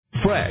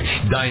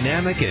Fresh,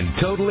 dynamic, and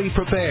totally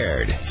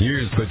prepared.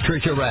 Here's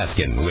Patricia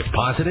Raskin with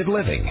Positive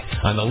Living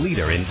on the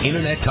leader in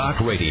Internet Talk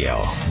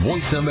Radio,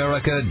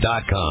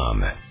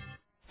 VoiceAmerica.com.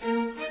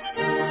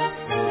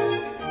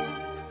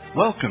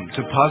 Welcome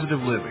to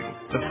Positive Living,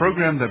 the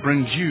program that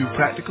brings you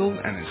practical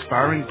and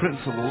inspiring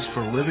principles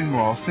for living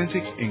more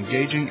authentic,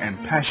 engaging, and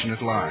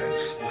passionate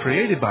lives.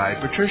 Created by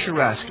Patricia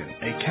Raskin,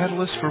 a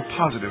catalyst for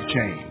positive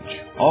change.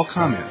 All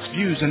comments,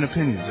 views, and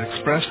opinions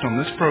expressed on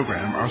this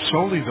program are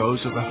solely those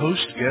of the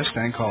host, guests,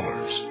 and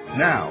callers.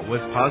 Now,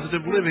 with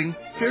Positive Living,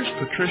 here's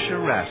Patricia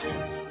Raskin.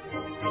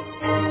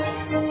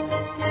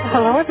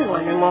 Hello,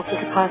 everyone, and welcome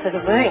to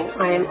Positive Living.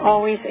 I am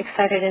always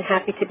excited and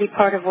happy to be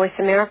part of Voice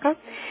America,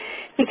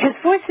 because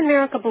Voice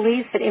America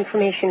believes that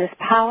information is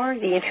power,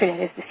 the Internet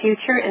is the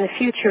future, and the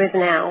future is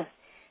now.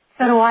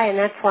 So do I, and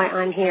that's why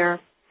I'm here.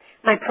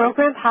 My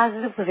program,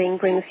 Positive Living,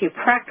 brings you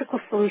practical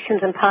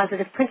solutions and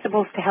positive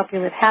principles to help you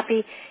live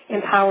happy,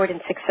 empowered,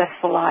 and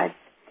successful lives.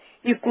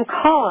 You can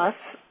call us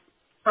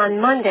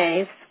on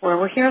Mondays, where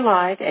we're here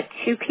live at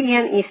 2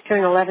 p.m.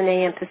 Eastern, 11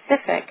 a.m.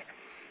 Pacific,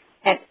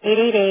 at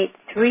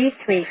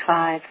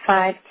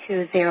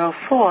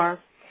 888-335-5204.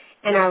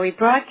 And our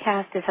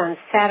rebroadcast is on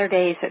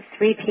Saturdays at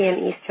 3 p.m.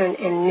 Eastern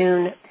and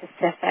noon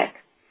Pacific.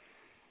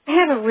 I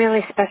have a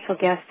really special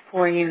guest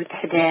for you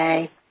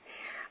today.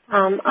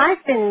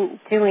 I've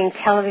been doing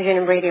television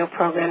and radio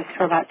programs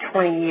for about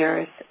 20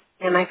 years,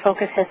 and my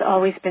focus has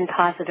always been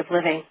positive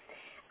living.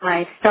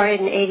 I started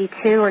in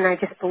 82, and I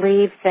just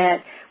believe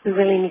that we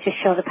really need to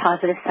show the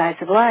positive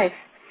sides of life.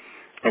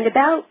 And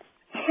about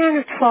 10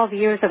 or 12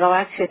 years ago,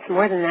 actually it's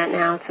more than that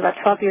now, it's about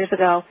 12 years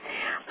ago,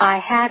 I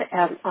had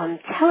a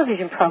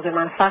television program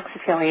on a Fox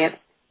affiliate,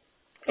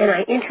 and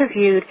I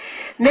interviewed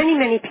many,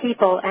 many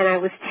people, and I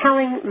was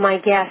telling my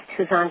guest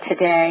who's on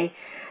today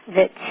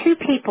that two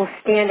people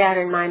stand out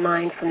in my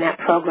mind from that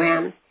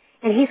program,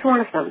 and he's one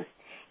of them.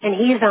 And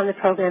he is on the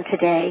program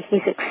today.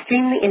 He's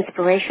extremely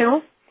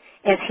inspirational.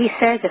 As he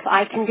says, if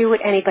I can do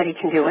it, anybody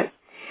can do it.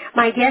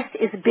 My guest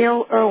is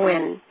Bill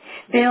Irwin.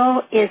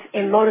 Bill is a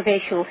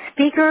motivational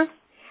speaker.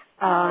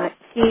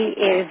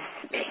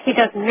 He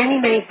does many,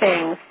 many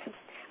things.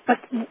 But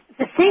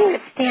the thing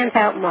that stands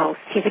out most,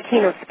 he's a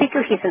keynote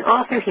speaker, he's an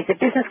author, he's a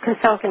business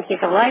consultant,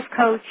 he's a life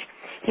coach,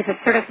 he's a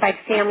certified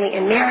family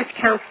and marriage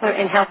counselor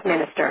and health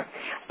minister.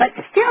 But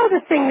still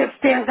the thing that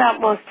stands out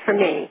most for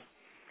me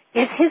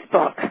is his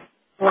book,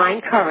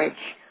 Blind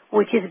Courage,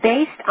 which is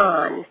based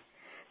on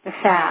the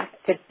fact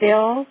that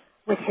Bill,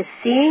 with his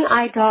seeing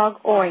eye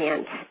dog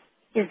Orient,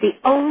 is the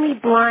only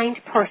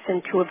blind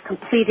person to have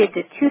completed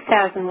the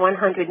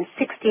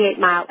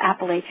 2,168-mile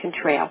Appalachian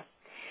Trail.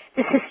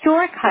 This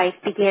historic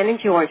hike began in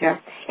Georgia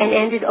and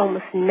ended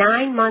almost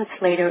 9 months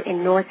later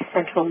in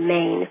north-central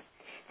Maine.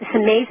 This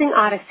amazing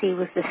odyssey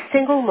was the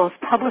single most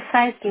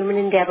publicized human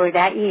endeavor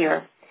that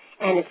year,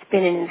 and it's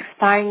been an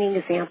inspiring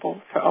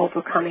example for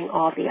overcoming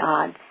all the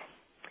odds.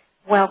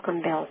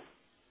 Welcome, Bill.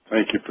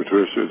 Thank you,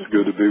 Patricia. It's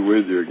good to be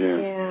with you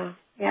again.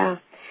 Yeah.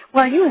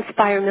 Well, you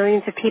inspire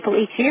millions of people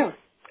each year.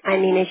 I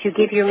mean, as you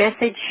give your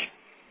message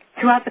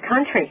throughout the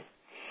country.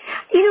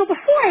 You know,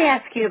 before I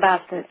ask you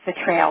about the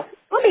trail,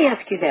 let me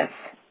ask you this.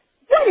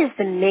 What is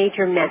the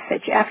major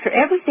message, after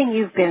everything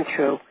you've been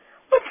through,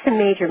 what's the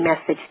major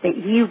message that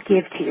you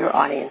give to your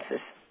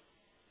audiences?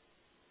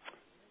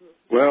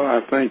 Well,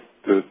 I think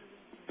that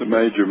the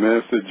major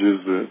message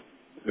is that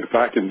if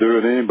I can do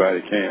it,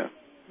 anybody can.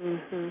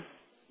 Mm-hmm.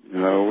 You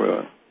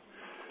know,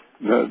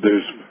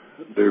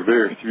 there are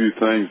very few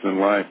things in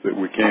life that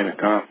we can't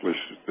accomplish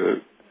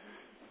that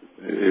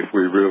if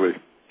we really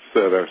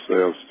set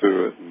ourselves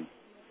to it and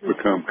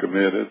become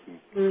committed.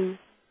 Mm.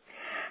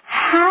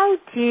 How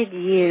did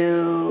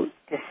you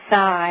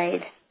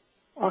decide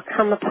or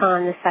come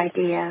upon this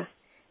idea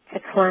to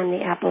climb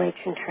the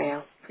Appalachian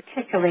Trail,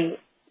 particularly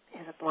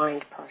as a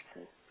blind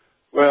person?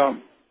 Well,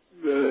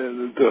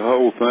 the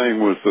whole thing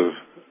was a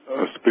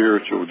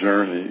spiritual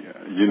journey.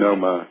 You know,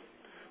 my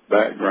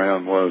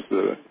background was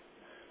that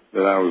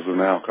I was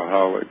an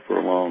alcoholic for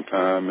a long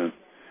time and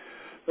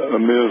a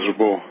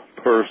miserable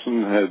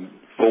person, had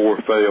 4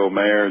 failed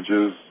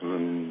marriages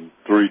and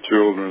 3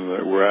 children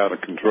that were out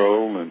of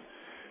control and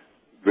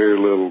very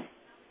little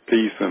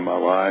peace in my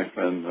life.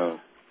 And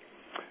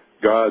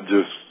God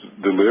just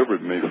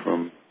delivered me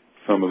from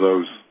some of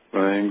those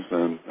things.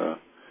 And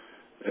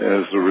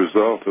as a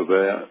result of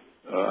that,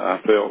 I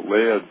felt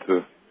led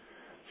to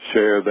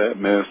share that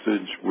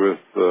message with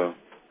the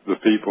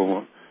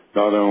people,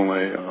 not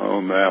only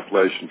on the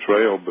Appalachian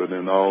Trail, but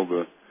in all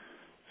the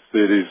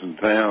cities and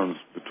towns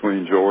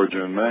between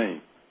Georgia and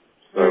Maine.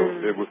 So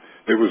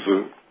it was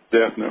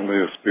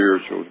definitely a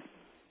spiritual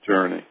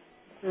journey.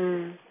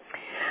 Mm.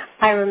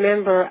 I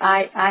remember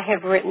I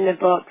have written a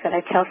book that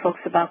I tell folks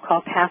about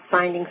called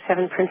Pathfinding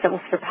 7 Principles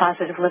for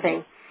Positive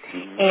Living.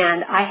 Mm-hmm.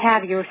 And I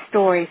have your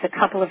stories, a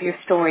couple of your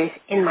stories,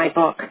 in my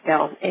book,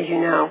 Bill, as you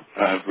know.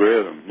 I've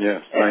read them,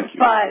 yes, thank you.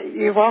 But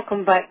you're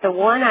welcome. But the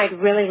one I'd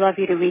really love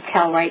you to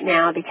retell right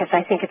now, because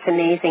I think it's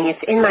amazing.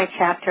 It's in my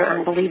chapter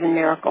on Believe in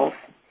Miracles.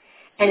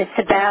 And it's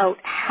about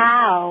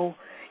how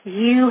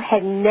you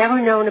had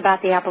never known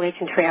about the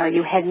Appalachian Trail,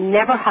 you had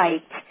never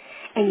hiked,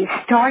 and you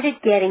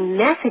started getting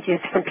messages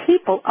from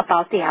people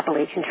about the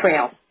Appalachian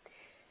Trail.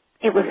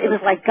 It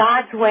was like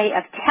God's way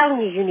of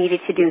telling you needed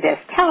to do this.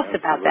 Tell us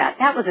about that.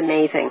 That was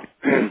amazing.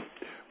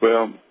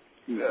 Well,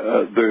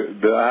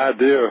 the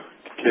idea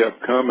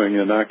kept coming,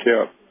 and I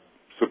kept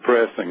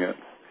suppressing it,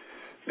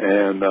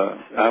 and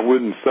I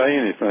wouldn't say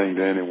anything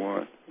to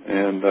anyone.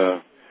 And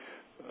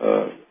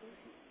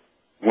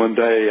one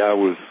day I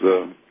was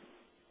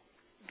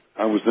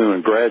in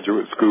a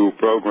graduate school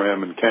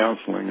program in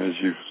counseling, as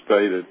you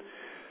stated,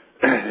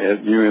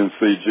 at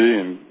UNCG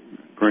in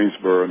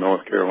Greensboro,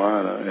 North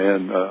Carolina,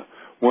 and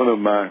one of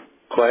my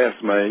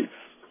classmates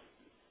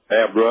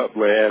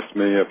abruptly asked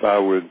me if I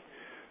would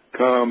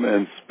come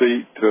and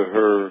speak to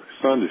her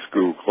Sunday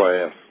school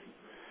class.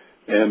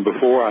 And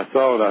before I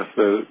thought, I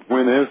said,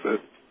 "When is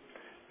it?"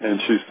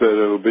 And she said,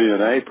 "It'll be in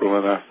April."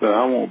 And I said,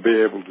 "I won't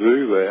be able to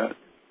do that.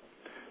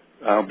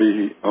 I'll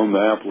be on the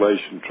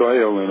Appalachian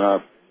Trail." And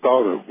I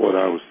thought of what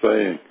I was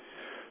saying.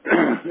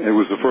 It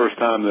was the first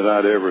time that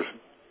I'd ever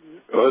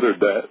uttered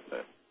that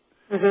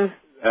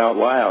out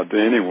loud to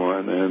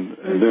anyone.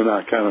 And then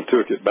I kind of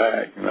took it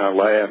back, and I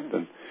laughed.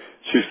 And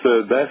she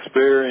said, "That's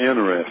very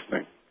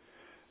interesting."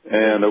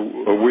 And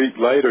a week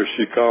later,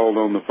 she called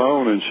on the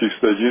phone, and she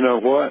said, "You know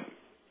what?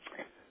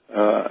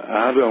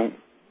 I don't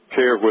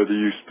care whether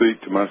you speak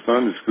to my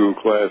Sunday school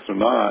class or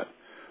not,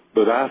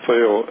 but I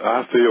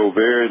feel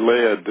very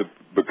led to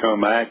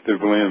become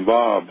actively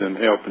involved in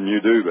helping you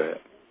do that."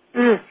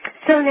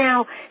 So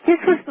now, this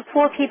was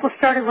before people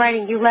started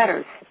writing you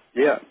letters.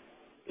 Yeah.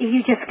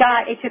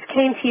 It just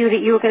came to you that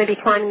you were going to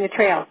be climbing the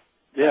trail.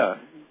 Yeah.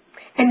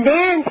 And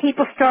then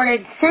people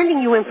started sending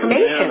you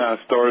information. And then I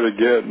started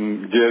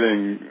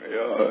getting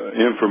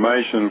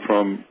information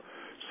from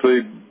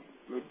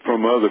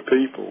other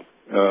people.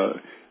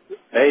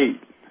 8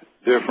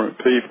 different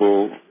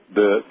people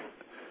that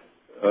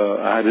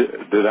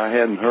I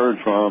hadn't heard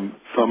from.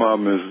 Some of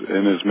them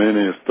in as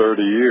many as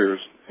 30 years.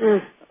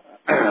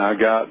 I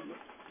got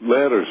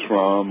letters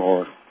from,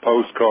 or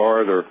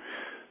postcard, or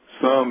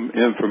some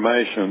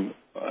information,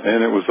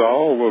 and it was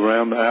all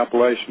around the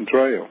Appalachian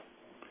Trail.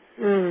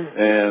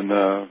 And,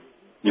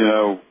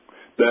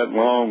 that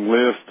long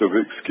list of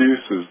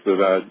excuses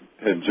that I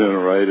had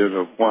generated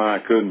of why I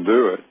couldn't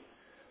do it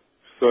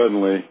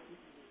suddenly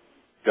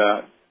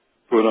got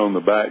put on the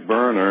back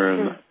burner,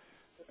 and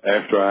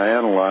after I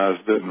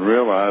analyzed it and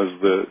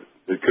realized that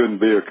it couldn't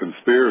be a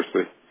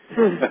conspiracy,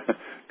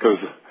 because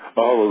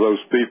all of those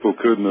people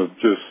couldn't have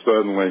just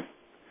suddenly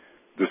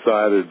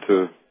decided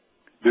to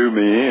do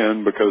me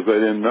in because they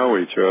didn't know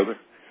each other.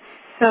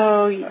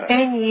 So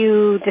then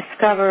you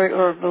discovered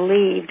or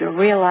believed or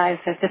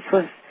realized that this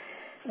was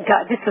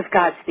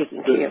God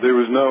speaking to you. There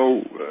was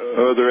no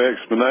other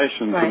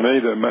explanation to me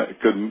that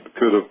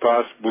could have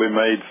possibly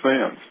made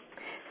sense.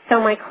 So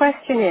my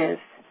question is,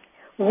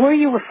 were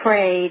you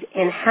afraid,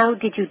 and how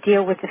did you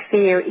deal with the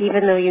fear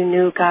even though you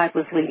knew God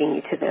was leading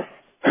you to this?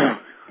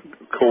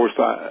 Of course,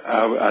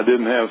 I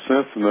didn't have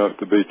sense enough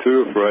to be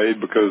too afraid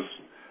because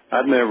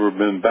I'd never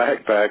been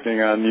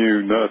backpacking. I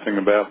knew nothing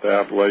about the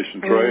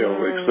Appalachian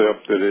Trail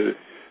except that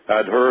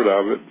I'd heard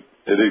of it.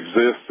 It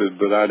existed,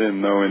 but I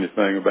didn't know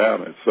anything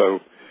about it. So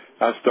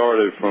I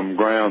started from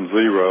ground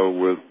zero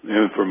with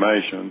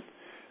information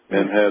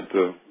and had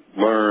to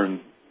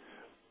learn,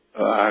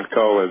 I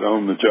call it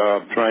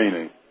on-the-job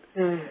training,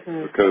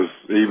 because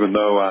even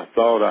though I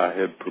thought I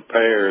had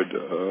prepared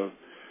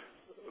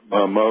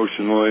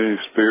emotionally,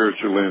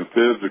 spiritually, and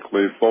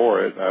physically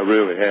for it, I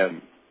really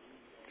hadn't.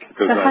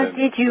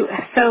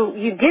 So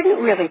you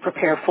didn't really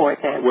prepare for it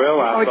then?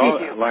 Well,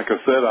 did you? Like I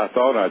said, I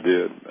thought I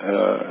did.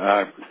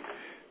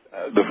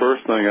 The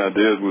first thing I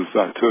did was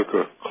I took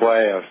a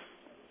class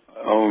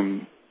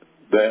on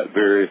that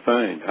very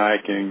thing,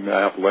 hiking the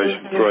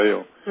Appalachian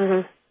Trail,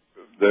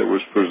 that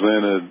was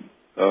presented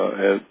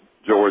at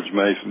George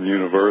Mason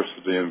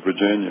University in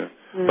Virginia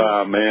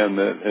by a man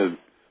that had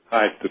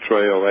hiked the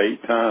trail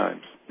 8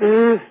 times.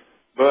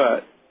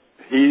 But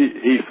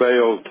he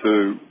failed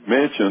to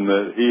mention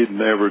that he had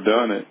never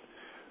done it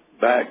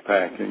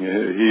backpacking.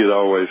 He had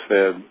always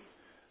had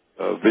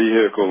a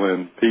vehicle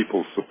and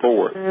people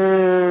support.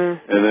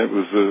 And it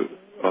was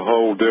a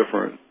whole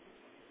different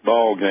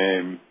ball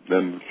game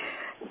than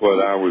what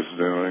I was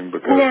doing.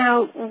 Because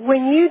now,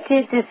 when you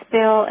did this,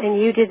 Bill, and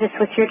you did this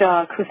with your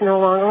dog, who's no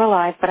longer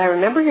alive, but I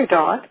remember your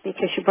dog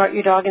because you brought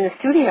your dog in the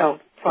studio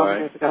 12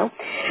 years ago.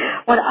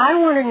 What I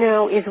want to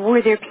know is,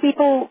 were there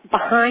people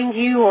behind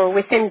you or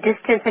within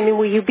distance? I mean,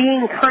 were you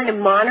being kind of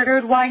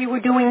monitored while you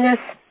were doing this?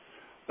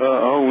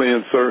 Only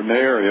in certain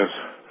areas.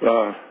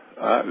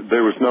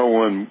 There was no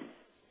one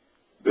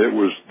that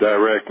was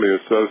directly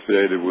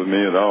associated with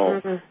me at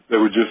all. There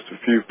were just a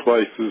few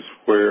places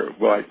where,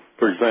 like,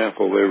 for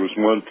example, there was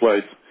one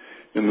place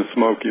in the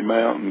Smoky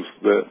Mountains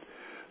that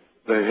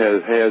they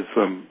had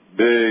some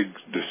big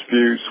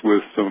disputes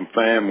with some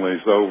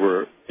families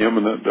over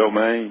eminent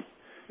domain,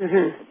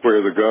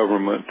 where the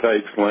government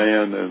takes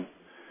land and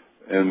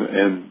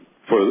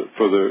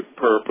for the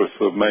purpose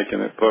of making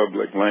it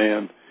public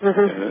land,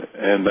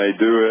 and they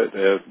do it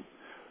at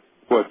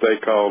what they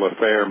call a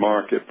fair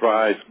market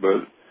price,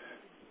 but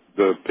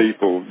the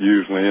people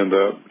usually end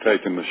up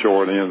taking the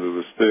short end of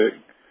the stick.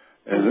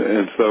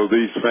 And so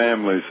these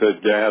families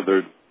had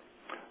gathered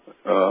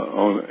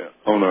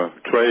on a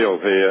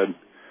trailhead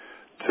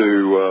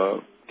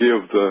to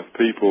give the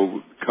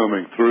people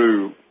coming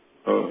through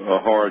a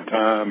hard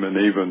time and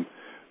even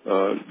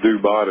do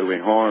bodily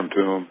harm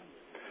to them.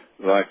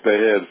 Like they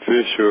had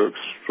fish hooks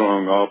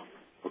strung up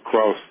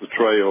across the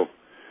trail.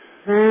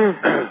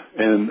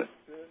 And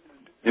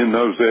in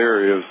those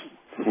areas,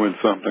 when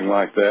something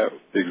like that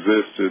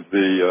existed,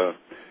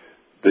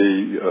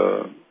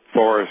 the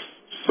Forest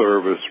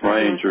Service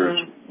rangers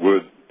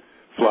would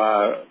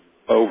fly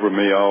over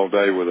me all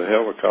day with a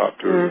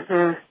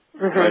helicopter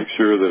to make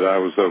sure that I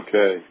was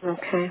okay.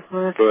 Okay.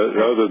 Well, but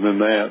other than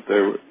that,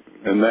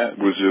 and that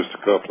was just a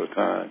couple of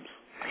times.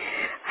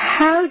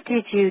 How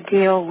did you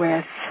deal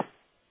with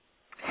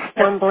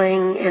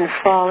stumbling and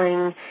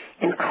falling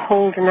and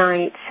cold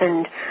nights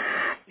and,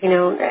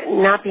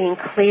 not being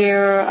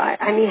clear?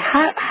 I mean,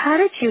 how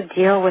did you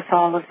deal with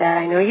all of that?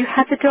 I know you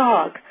had the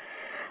dog,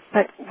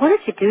 but what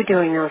did you do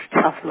during those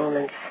tough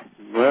moments?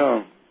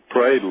 Well,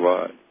 prayed a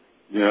lot,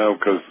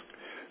 because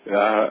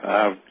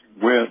I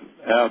went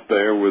out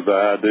there with the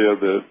idea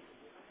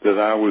that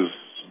I was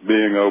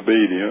being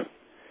obedient,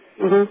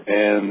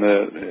 and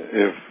that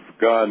if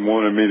God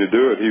wanted me to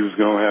do it, He was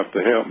going to have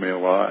to help me a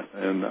lot,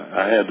 and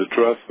I had to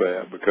trust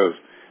that because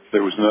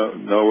there was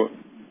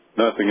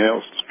nothing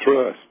else to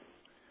trust.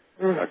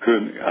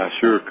 I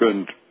sure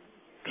couldn't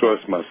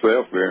trust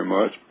myself very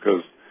much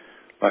because,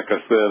 like I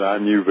said, I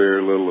knew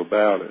very little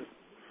about it.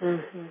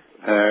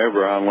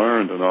 However, I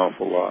learned an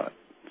awful lot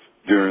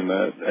during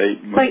that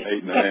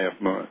 8.5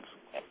 months.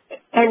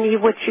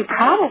 And what you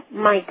probably,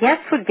 my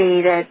guess would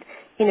be that,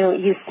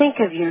 you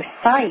think of your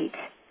sight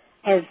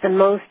as the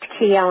most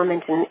key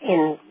element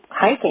in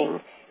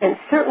hiking, and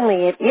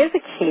certainly it is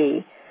a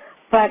key,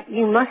 but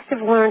you must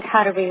have learned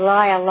how to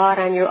rely a lot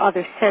on your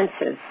other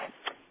senses.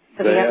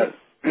 So that,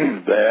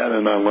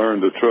 and I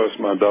learned to trust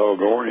my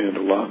dog Orient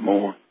a lot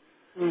more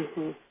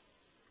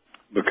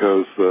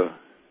because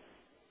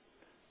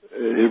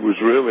it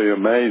was really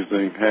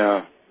amazing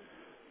how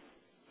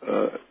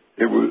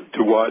it was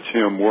to watch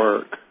him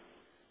work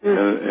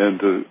and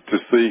to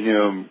see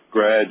him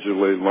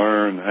gradually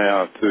learn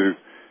how to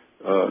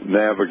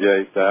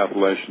navigate the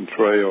Appalachian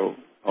Trail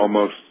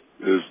almost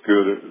as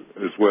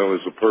well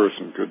as a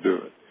person could do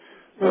it.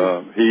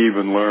 He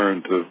even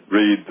learned to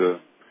read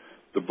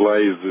the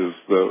blazes,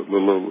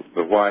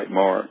 the white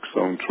marks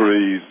on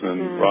trees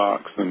and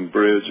rocks and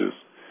bridges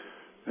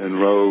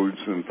and roads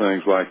and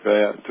things like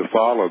that, to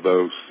follow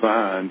those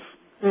signs.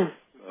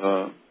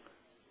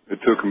 It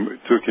took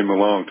him a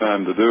long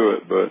time to do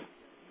it, but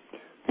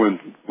when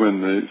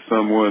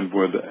someone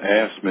would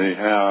ask me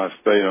how I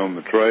stayed on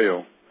the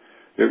trail,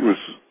 it was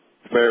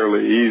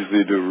fairly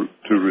easy to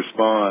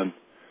respond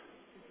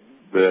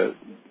that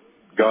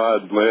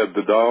God led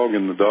the dog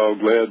and the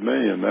dog led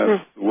me, and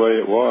that's the way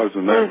it was,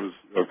 and that was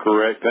a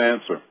correct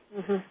answer.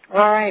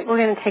 All right, we're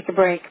going to take a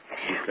break.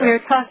 Okay. We're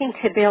talking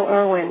to Bill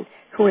Irwin,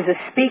 who is a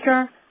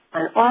speaker,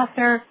 an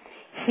author.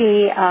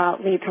 He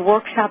leads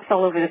workshops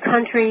all over the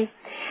country,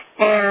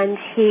 and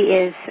he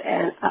is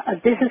a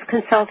business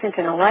consultant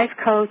and a life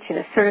coach and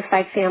a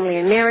certified family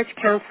and marriage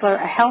counselor,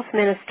 a health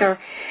minister,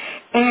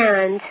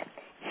 and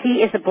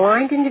he is a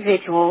blind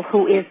individual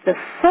who is the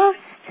first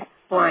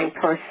blind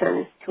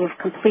person to have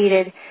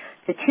completed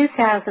the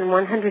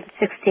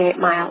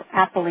 2,168-mile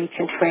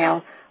Appalachian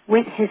Trail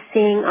with his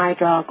seeing eye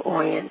dog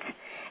Orient.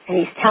 And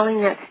he's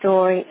telling that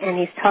story, and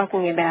he's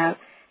talking about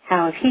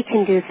how if he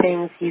can do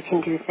things, you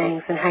can do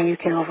things, and how you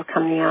can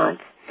overcome the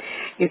odds.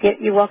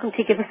 You're welcome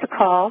to give us a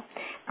call.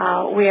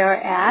 We are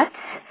at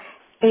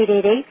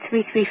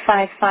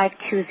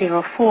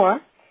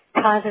 888-335-5204.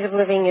 Positive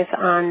Living is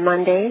on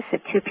Mondays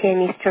at 2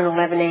 p.m. Eastern,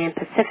 11 a.m.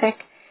 Pacific,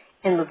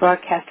 and we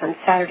broadcast on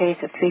Saturdays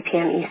at 3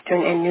 p.m.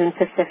 Eastern and noon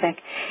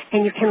Pacific.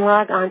 And you can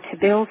log on to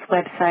Bill's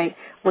website,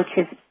 which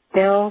is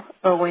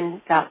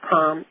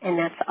BillIrwin.com, and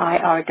that's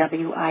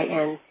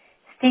IRWIN.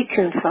 Stay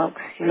tuned,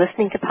 folks. You're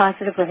listening to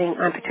Positive Living.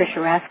 I'm Patricia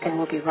Raskin.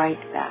 We'll be right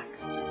back.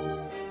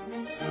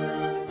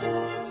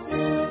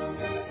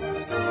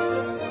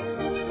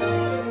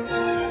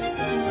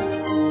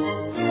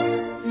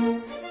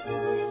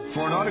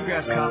 For an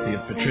autographed copy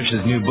of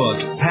Patricia's new book,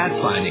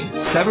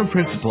 Pathfinding, 7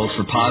 Principles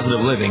for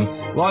Positive Living,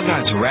 log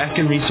on to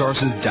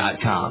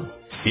RaskinResources.com.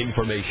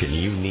 Information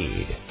you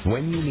need,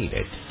 when you need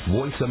it.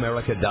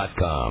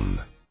 VoiceAmerica.com.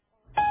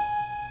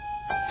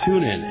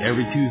 Tune in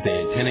every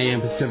Tuesday at 10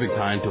 a.m. Pacific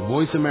Time to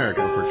Voice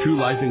America for True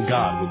Life in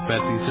God with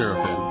Betsy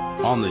Seraphin.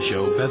 On the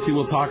show, Betsy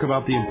will talk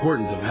about the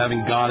importance of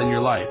having God in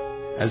your life,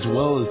 as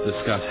well as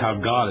discuss how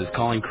God is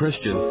calling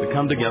Christians to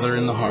come together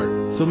in the heart.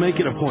 So make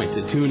it a point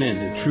to tune in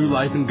to True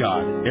Life in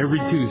God every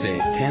Tuesday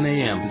at 10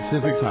 a.m.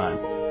 Pacific Time,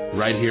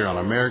 right here on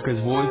America's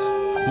Voice,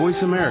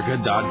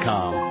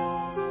 VoiceAmerica.com.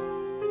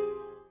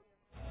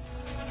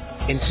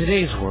 In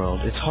today's world,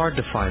 it's hard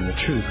to find the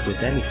truth with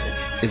anything.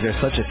 Is there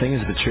such a thing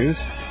as the truth?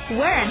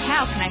 Where and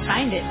how can I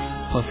find it?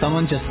 Will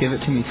someone just give it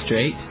to me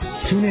straight?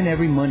 Tune in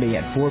every Monday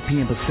at 4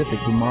 p.m. Pacific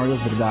with Mario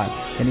Verdad,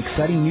 an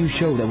exciting new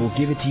show that will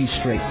give it to you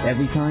straight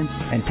every time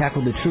and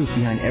tackle the truth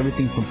behind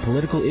everything from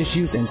political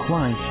issues and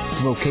crime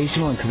to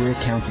vocational and career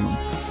counseling.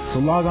 So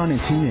log on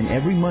and tune in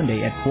every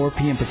Monday at 4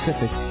 p.m.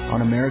 Pacific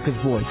on America's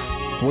Voice,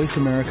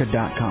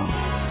 voiceamerica.com.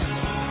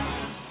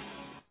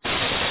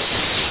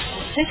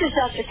 This is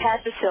Dr. Pat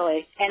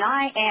Basile, and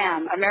I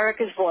am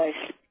America's Voice,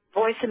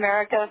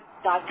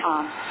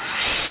 voiceamerica.com.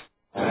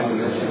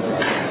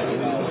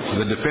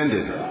 The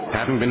defendant,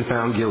 having been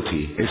found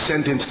guilty, is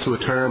sentenced to a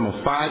term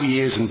of 5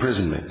 years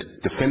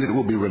imprisonment. Defendant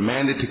will be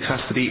remanded to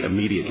custody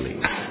immediately.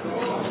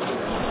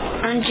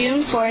 On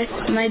June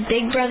 4th, my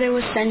big brother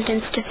was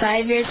sentenced to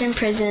 5 years in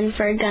prison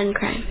for a gun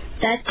crime.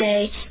 That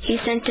day, he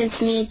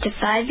sentenced me to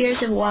 5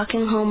 years of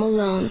walking home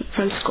alone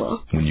from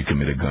school. When you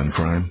commit a gun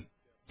crime,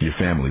 your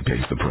family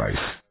pays the price.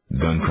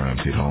 Gun crimes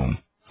hit home.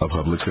 A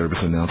public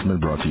service announcement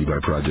brought to you by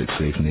Project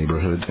Safe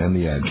Neighborhoods and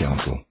the Ad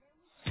Council.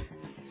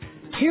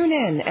 Tune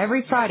in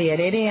every Friday at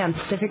 8 a.m.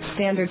 Pacific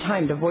Standard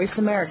Time to Voice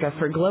America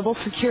for Global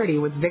Security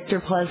with Victor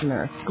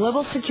Plesner.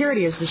 Global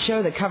Security is the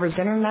show that covers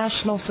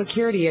international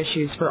security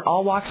issues for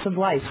all walks of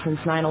life since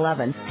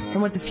 9/11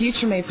 and what the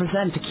future may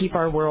present to keep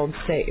our world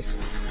safe.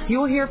 You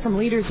will hear from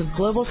leaders of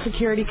global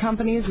security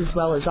companies as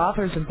well as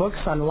authors of books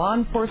on law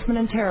enforcement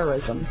and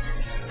terrorism.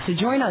 So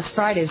join us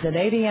Fridays at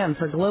 8 a.m.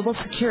 for Global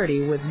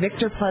Security with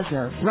Victor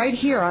Plesner, right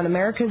here on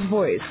America's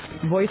Voice,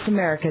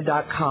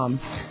 voiceamerica.com.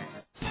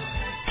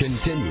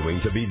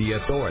 Continuing to be the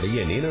authority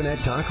in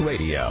Internet Talk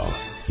Radio,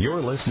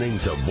 you're listening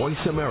to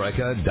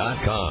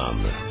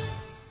voiceamerica.com.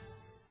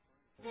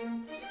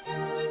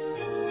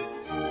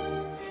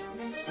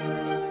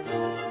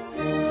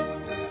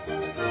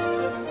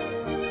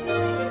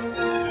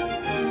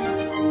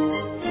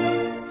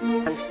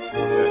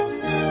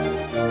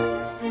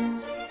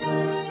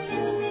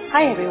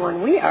 Hi,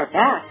 everyone. We are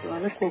back. You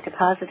are listening to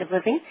Positive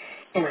Living,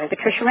 and I'm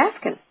Patricia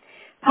Raskin.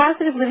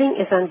 Positive Living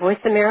is on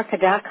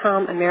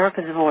voiceamerica.com,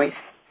 America's Voice.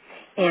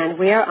 And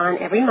we are on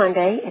every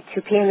Monday at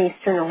 2 p.m.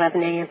 Eastern,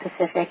 11 a.m.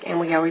 Pacific, and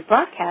we are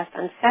rebroadcast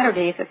on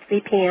Saturdays at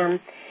 3 p.m.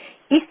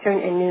 Eastern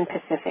and noon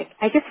Pacific.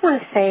 I just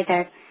want to say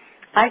that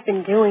I've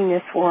been doing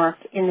this work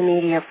in the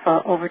media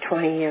for over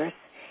 20 years,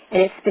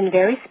 and it's been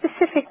very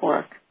specific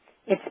work.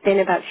 It's been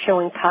about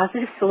showing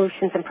positive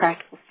solutions and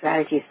practical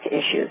strategies to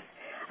issues.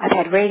 I've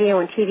had radio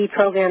and TV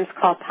programs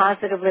called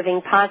Positive Living,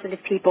 Positive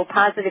People,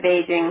 Positive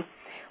Aging,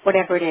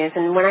 whatever it is.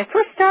 And when I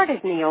first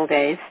started in the old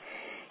days,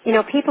 you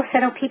know, people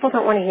said, oh, people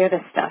don't want to hear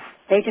this stuff.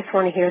 They just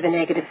want to hear the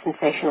negative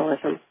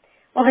sensationalism.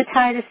 Well, the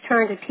tide has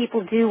turned and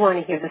people do want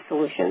to hear the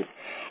solutions.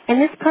 And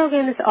this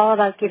program is all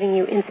about giving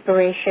you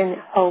inspiration,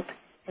 hope,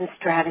 and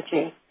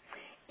strategy.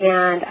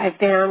 And I've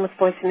been on with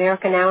Voice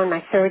America now in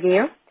my third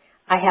year.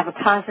 I have a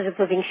Positive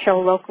Living show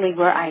locally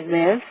where I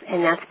live,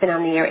 and that's been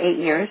on the air 8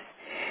 years.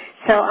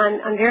 So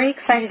I'm very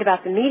excited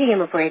about the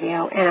medium of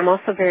radio, and I'm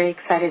also very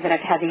excited that I've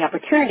had the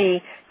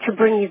opportunity to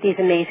bring you these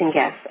amazing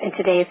guests. And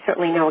today is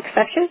certainly no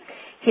exception.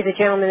 He's a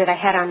gentleman that I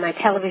had on my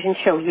television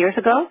show years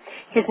ago.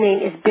 His name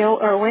is Bill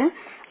Irwin.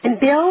 And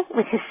Bill,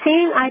 with his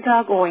seeing eye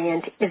dog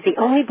Orient, is the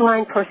only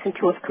blind person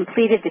to have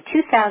completed the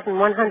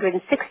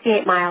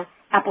 2,168-mile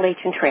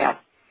Appalachian Trail.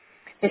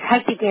 This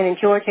hike began in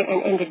Georgia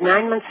and ended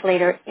 9 months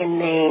later in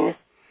Maine.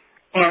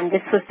 And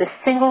this was the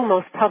single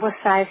most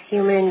publicized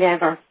human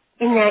endeavor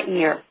in that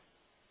year.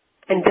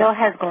 And Bill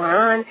has gone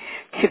on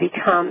to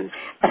become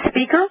a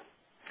speaker,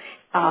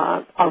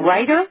 a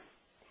writer,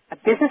 a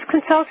business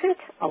consultant,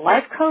 a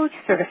life coach,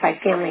 certified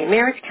family and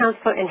marriage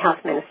counselor, and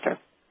health minister.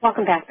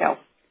 Welcome back, Bill.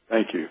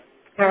 Thank you.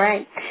 All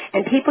right.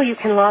 And people, you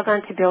can log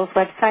on to Bill's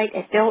website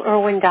at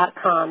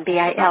BillIrwin.com,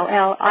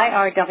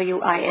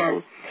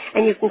 BILLIRWIN.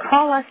 And you can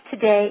call us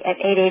today at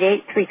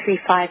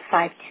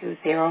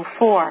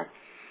 888-335-5204.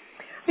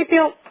 Hey,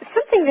 Bill,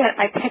 something that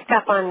I picked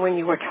up on when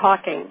you were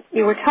talking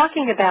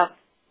about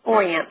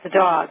Orient, the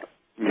dog,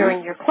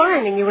 during your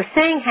climb, and you were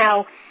saying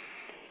how,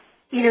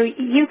 you know,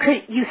 you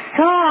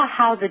saw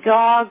how the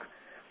dog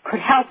could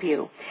help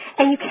you,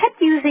 and you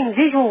kept using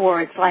visual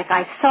words like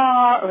I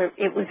saw, or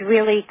it was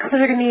really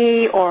clear to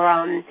me, or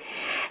and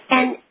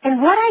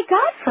what I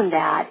got from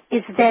that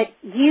is that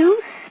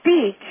you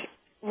speak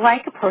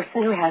like a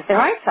person who has their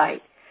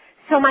eyesight.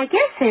 So my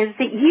guess is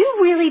that you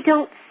really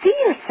don't see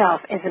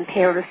yourself as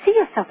impaired or see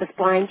yourself as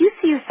blind. You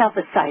see yourself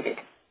as sighted.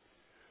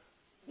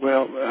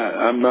 Well,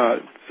 I'm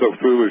not so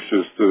foolish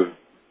as to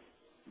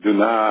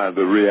deny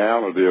the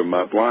reality of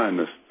my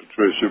blindness,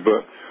 Patricia,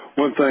 but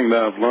one thing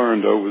that I've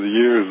learned over the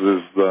years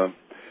is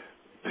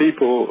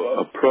people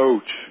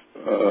approach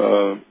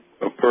a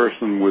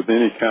person with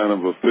any kind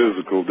of a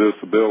physical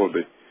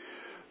disability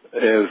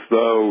as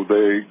though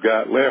they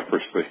got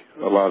leprosy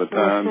a lot of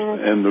times,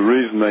 and the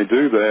reason they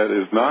do that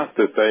is not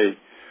that they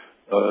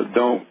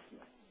don't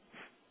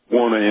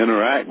want to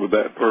interact with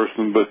that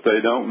person, but they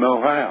don't know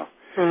how.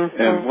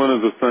 And one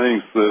of the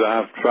things that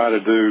I've tried to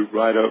do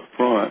right up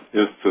front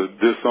is to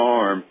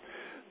disarm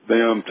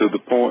them to the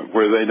point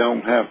where they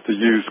don't have to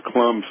use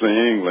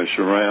clumsy English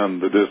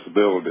around the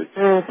disability.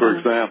 For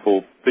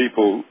example,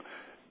 people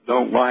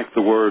don't like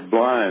the word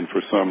blind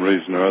for some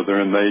reason or other,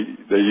 and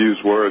they use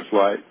words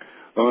like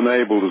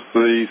unable to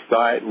see,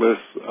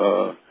 sightless,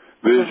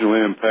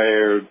 visually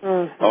impaired,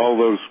 all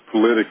those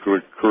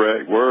politically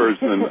correct words,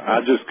 and I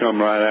just come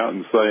right out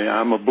and say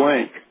I'm a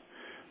blink,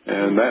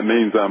 and that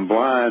means I'm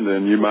blind,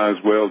 and you might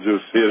as well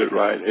just hit it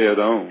right head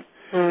on.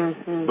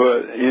 But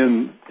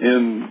in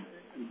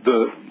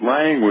the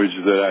language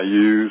that I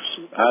use,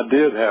 I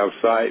did have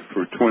sight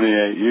for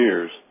 28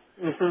 years,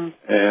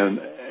 and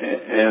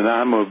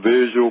I'm a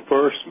visual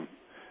person.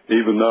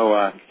 Even though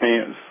I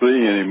can't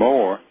see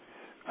anymore,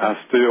 I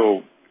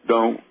still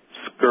don't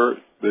skirt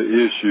the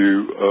issue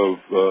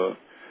of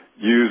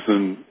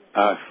using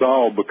I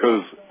saw,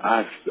 because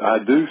I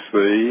do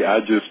see, I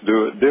just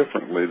do it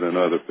differently than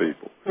other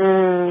people.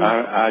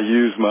 I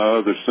use my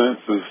other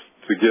senses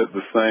to get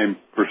the same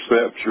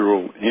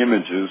perceptual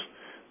images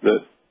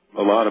that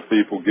a lot of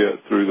people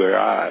get through their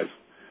eyes.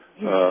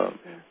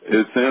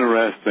 It's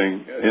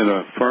interesting, in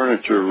a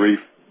furniture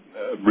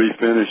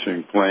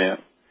refinishing plant,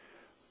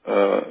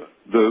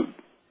 the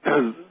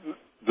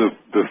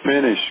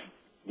finished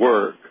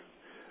work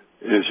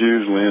is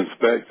usually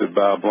inspected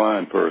by a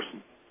blind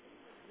person.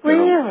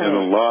 Really? In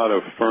a lot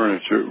of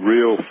furniture,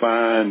 real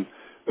fine,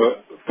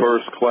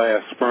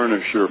 first-class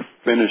furniture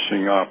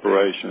finishing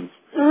operations,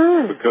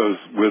 because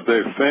with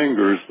their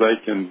fingers they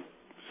can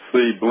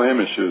see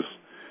blemishes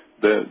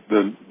that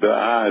the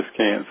eyes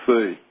can't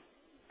see.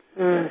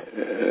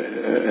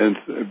 And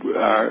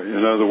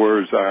in other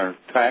words, our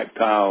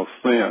tactile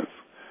sense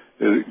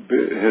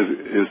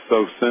is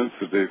so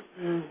sensitive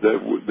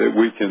that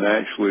we can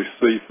actually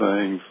see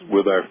things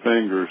with our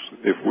fingers,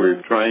 if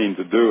we're trained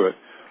to do it,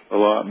 a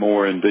lot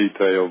more in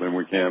detail than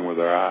we can with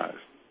our eyes.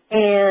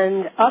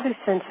 And other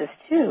senses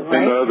too,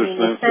 right? And other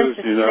senses, the sense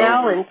of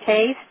smell and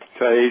taste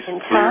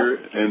and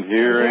touch,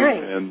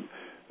 hearing,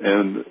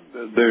 and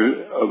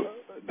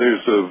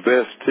there's a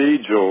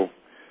vestigial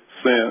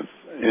sense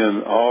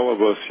in all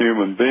of us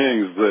human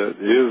beings that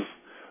is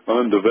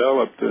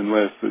undeveloped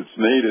unless it's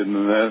needed,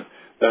 and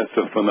that's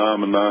a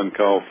phenomenon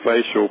called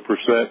facial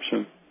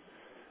perception,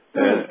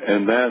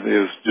 and that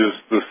is just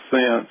the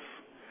sense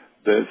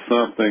that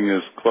something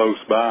is close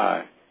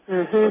by,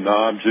 an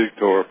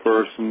object or a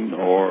person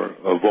or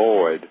a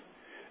void.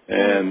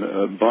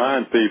 And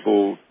blind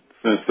people,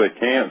 since they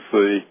can't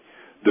see,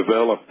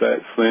 develop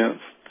that sense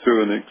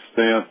to an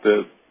extent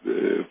that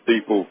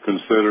people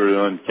consider it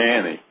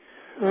uncanny.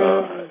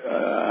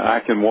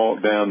 I can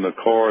walk down the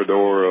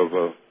corridor of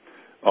a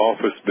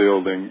office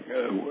building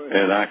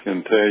and I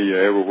can tell you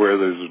everywhere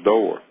there's a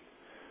door,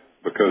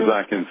 because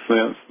I can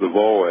sense the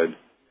void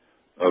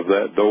of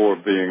that door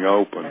being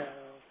open,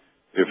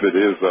 if it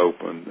is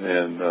open.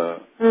 And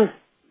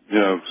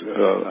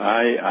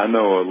I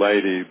know a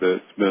lady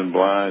that's been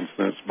blind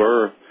since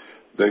birth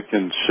that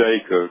can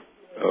shake a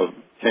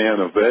can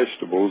of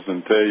vegetables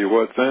and tell you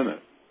what's in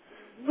it.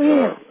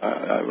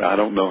 I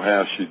don't know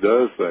how she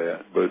does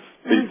that, but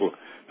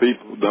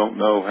people don't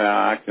know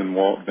how I can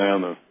walk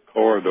down a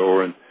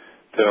corridor and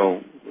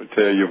tell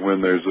you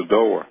when there's a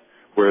door,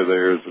 where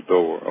there is a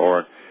door,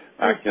 or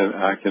I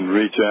can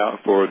reach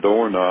out for a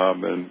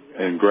doorknob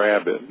and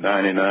grab it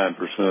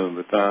 99% of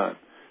the time.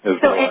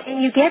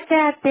 And you get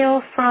that,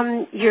 Bill,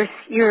 from your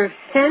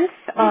sense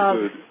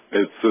of...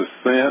 It's a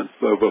sense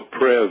of a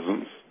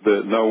presence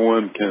that no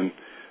one can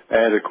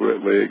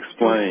adequately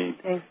explain.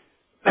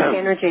 Like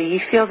energy. You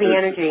feel the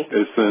energy.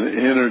 It's an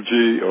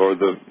energy, or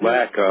the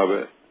lack of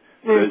it,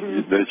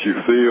 that you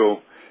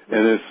feel,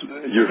 and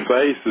your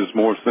face is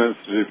more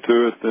sensitive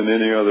to it than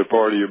any other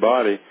part of your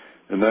body,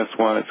 and that's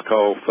why it's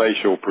called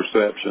facial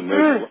perception.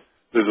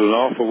 There's an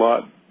awful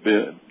lot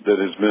that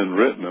has been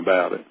written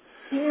about it.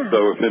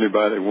 So if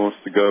anybody wants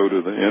to go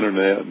to the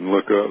internet and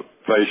look up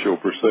facial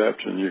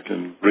perception, you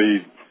can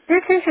read.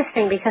 That's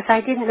interesting, because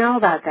I didn't know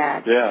about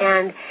that.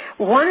 And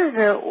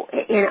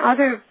in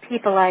other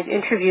people I've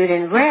interviewed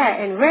and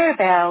read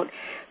about,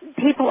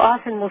 people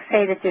often will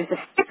say that there's a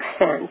sixth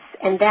sense,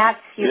 and that's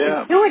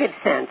your intuitive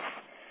sense.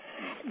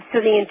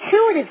 So the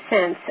intuitive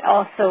sense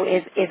also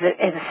is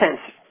a sense.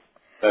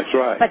 That's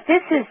right. But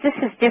this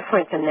is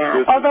different than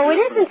that. Although it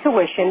is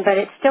intuition, but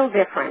it's still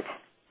different.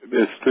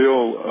 It's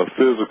still a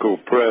physical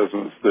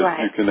presence that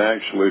you can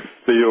actually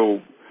feel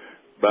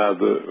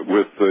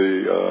with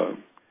the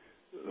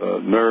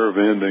nerve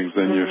endings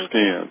in your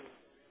skin.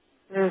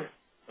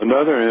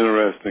 Another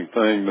interesting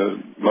thing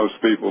that most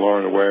people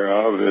aren't aware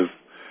of is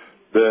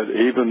that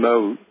even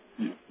though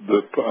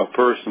a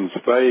person's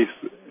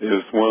face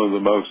is one of the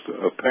most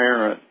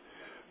apparent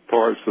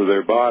parts of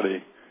their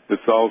body,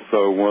 it's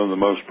also one of the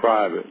most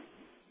private.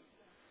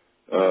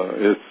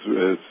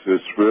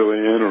 It's really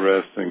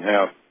interesting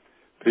how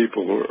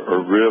people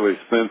are really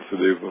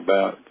sensitive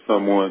about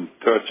someone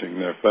touching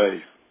their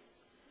face.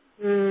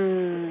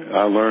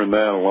 I learned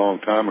that a long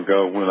time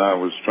ago when I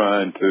was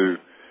trying to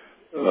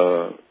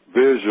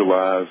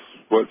visualize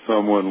what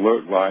someone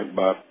looked like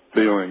by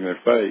feeling their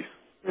face.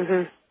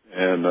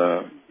 And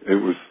it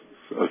was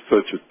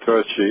such a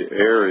touchy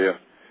area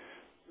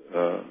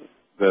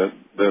that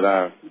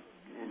I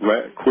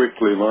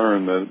quickly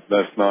learned that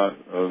that's not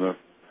a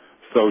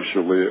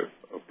socially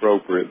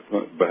appropriate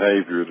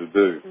behavior to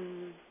do.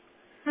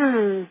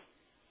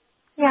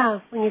 Yeah,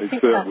 when you think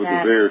except about with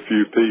that. a very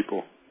few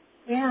people.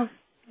 Yeah.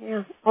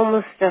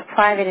 Almost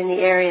private in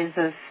the areas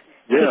of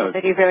people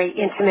that you're very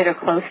intimate or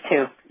close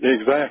to.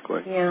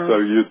 Exactly. Yeah. So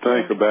you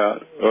think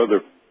about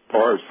other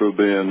parts of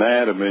the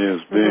anatomy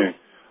as being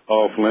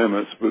off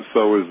limits, but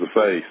so is the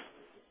face.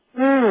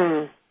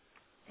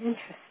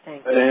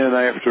 Interesting. And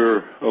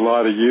after a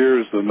lot of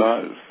years of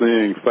not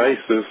seeing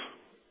faces,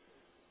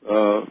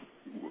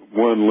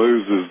 one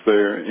loses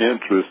their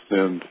interest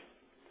in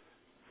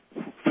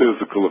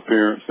physical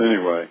appearance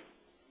anyway.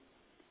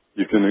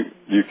 You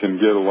can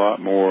get a lot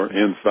more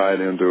insight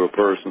into a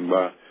person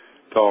by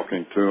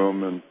talking to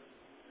them and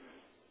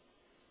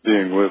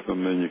being with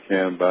them than you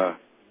can by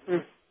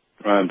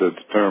trying to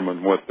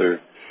determine what their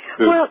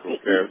physical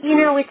character is. You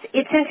know,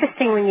 it's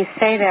interesting when you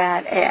say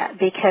that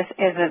because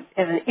as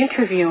an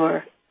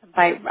interviewer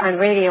on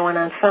radio and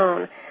on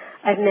phone,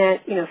 I've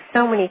met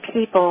so many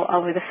people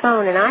over the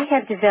phone, and I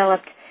have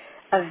developed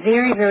a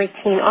very, very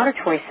keen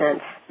auditory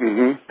sense.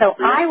 So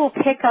I will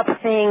pick up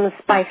things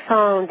by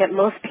phone that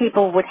most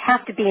people would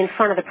have to be in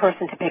front of the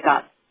person to pick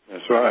up.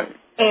 That's right.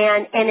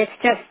 And it's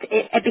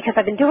just because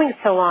I've been doing it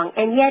so long.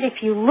 And yet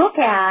if you look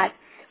at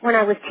when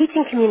I was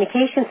teaching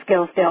communication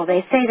skills, Bill,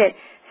 they say that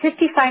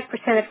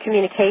 55% of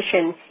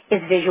communication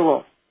is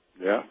visual.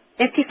 Yeah.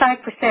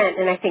 55%,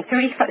 and I think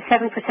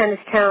 37% is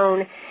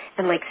tone,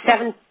 and like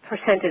 7%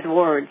 is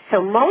words.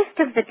 So most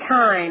of the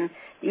time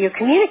you're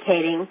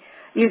communicating,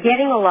 you're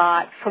getting a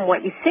lot from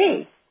what you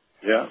see.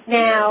 Yeah.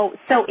 Now,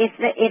 so if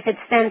it's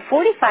then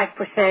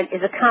 45%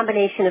 is a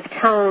combination of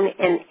tone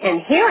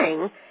and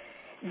hearing,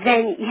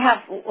 then you have,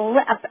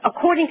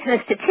 according to the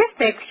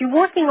statistics, you're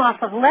working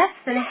off of less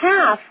than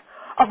half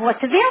of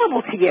what's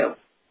available to you.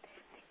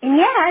 And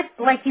yet,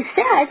 like you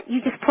said,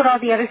 you just put all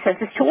the other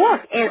senses to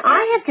work. And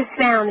I have just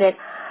found that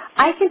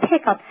I can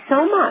pick up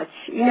so much.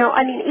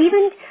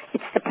 Even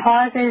it's the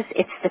pauses,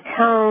 it's the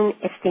tone,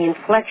 it's the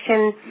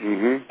inflection,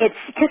 it's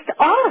just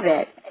all of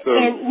it. So,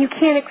 and you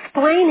can't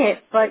explain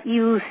it, but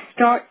you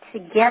start to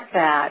get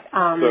that.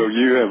 So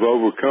you have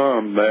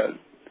overcome that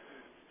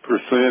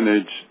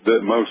percentage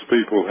that most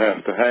people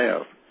have to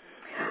have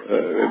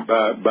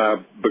by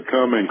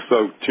becoming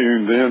so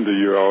tuned into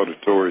your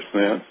auditory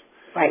sense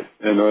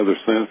and other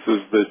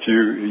senses that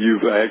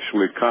you've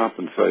actually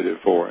compensated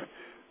for it.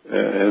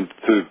 And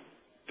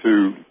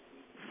to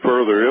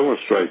further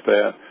illustrate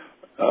that,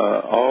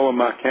 all of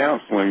my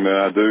counseling that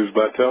I do is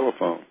by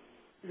telephone.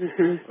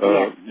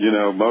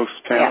 Most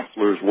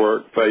counselors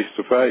work face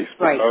to face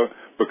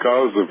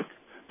because of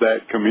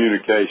that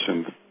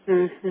communication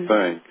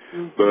thing.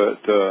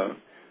 But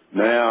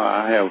now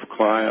I have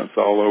clients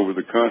all over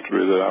the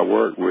country that I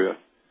work with,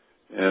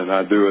 and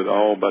I do it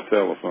all by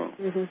telephone.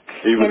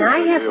 And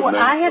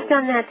I have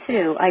done that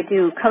too. I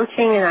do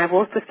coaching, and I've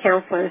worked with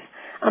counselors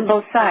on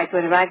both sides,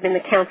 whether I've been the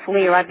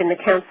counselee or I've been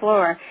the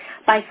counselor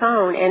by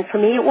phone, and for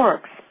me it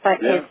works.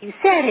 But as you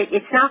said,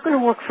 it's not going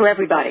to work for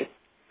everybody.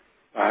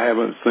 I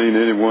haven't seen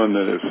anyone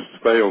that has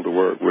failed to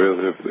work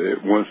with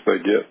once they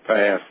get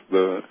past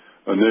the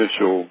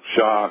initial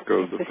shock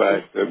of the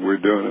fact that we're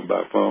doing it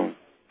by phone.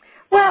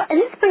 Well,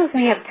 and this brings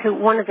me up to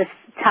one of the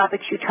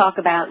topics you talk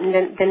about, and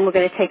then we're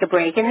going to take a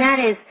break, and that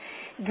is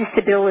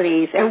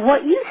disabilities. And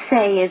what you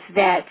say is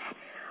that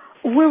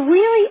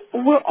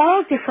we're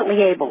all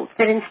differently abled,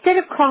 that instead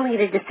of calling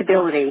it a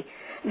disability,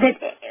 that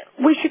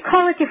we should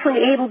call it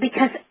differently abled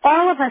because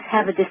all of us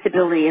have a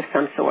disability of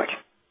some sort.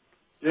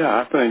 Yeah,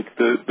 I think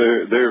that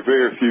there are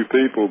very few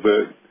people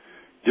that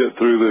get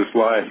through this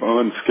life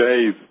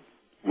unscathed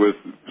with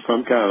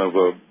some kind of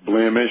a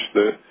blemish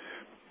that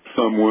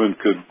someone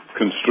could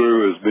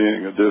construe as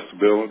being a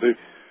disability,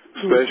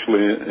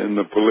 especially in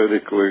the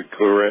politically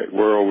correct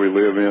world we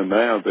live in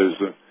now.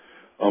 There's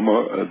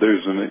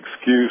an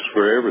excuse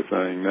for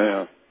everything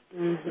now.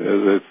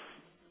 It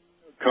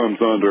comes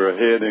under a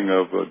heading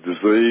of a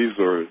disease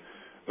or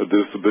a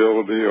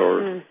disability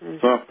or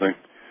something.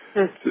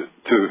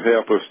 To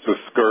help us to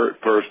skirt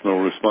personal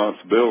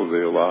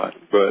responsibility a lot.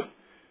 But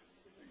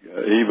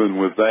even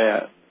with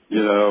that,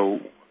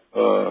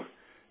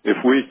 if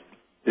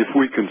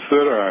we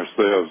consider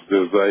ourselves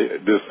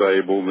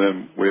disabled,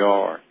 then we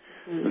are.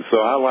 And so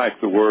I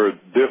like the word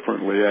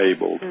differently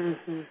abled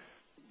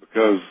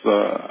because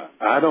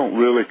I don't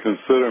really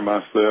consider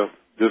myself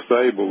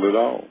disabled at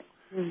all.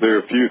 There are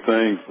a few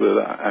things that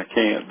I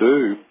can't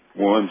do.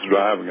 One's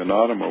driving an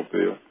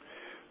automobile.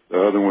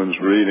 The other one's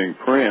reading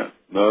print.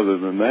 And other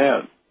than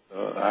that,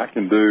 I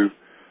can do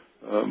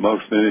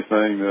most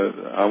anything that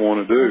I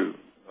want to do.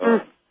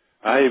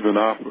 I even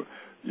offer,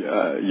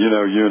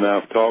 you and I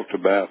have talked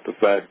about the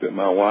fact that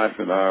my wife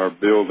and I are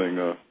building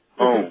a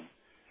home,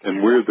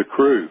 and we're the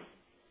crew.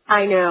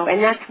 I know, and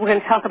we're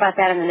going to talk about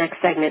that in the next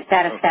segment.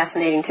 That is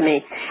fascinating to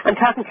me. I'm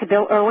talking to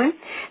Bill Irwin.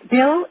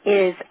 Bill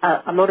is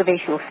a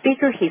motivational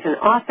speaker. He's an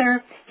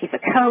author. He's a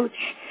coach.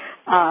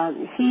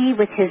 He,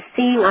 with his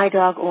Seeing Eye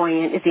Dog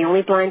Orient, is the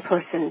only blind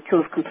person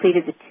to have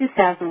completed the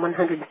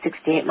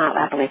 2,168-mile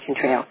Appalachian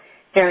Trail.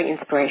 Very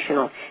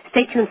inspirational.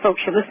 Stay tuned,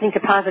 folks. You're listening to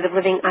Positive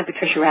Living. I'm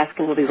Patricia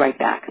Raskin. We'll be right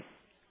back.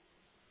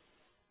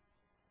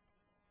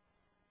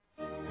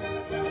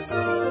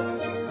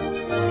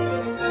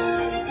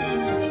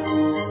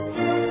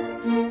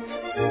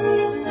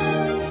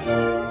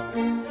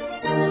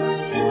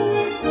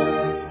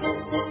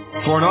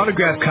 For an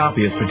autographed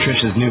copy of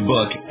Patricia's new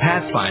book,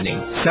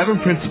 Pathfinding, 7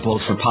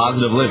 Principles for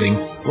Positive Living,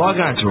 log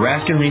on to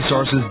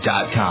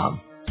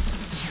RaskinResources.com.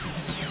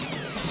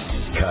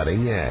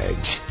 Cutting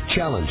edge,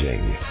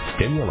 challenging,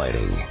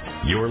 stimulating.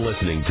 You're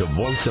listening to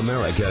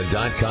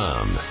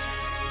VoiceAmerica.com.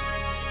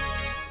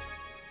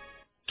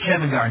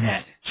 Kevin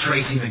Garnett,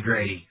 Tracy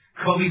McGrady,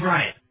 Kobe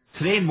Bryant.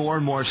 Today, more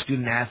and more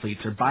student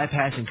athletes are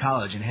bypassing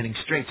college and heading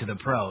straight to the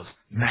pros.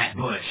 Matt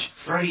Bush,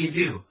 Freddie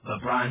Adu,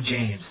 LeBron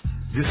James.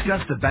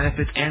 Discuss the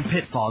benefits and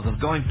pitfalls of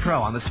going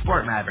pro on the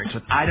Sport Mavericks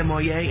with Ida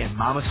Moyer and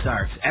Mama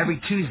Starks every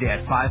Tuesday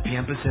at 5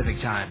 p.m.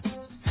 Pacific Time.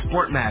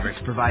 Sport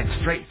Mavericks provides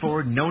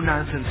straightforward,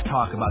 no-nonsense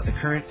talk about the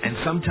current and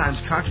sometimes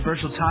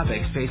controversial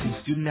topics facing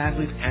student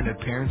athletes and their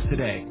parents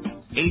today.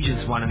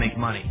 Agents want to make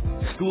money.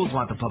 Schools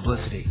want the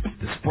publicity.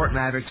 The Sport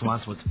Mavericks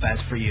wants what's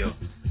best for you.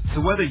 So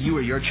whether you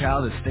or your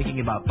child is thinking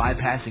about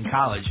bypassing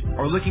college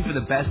or looking for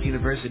the best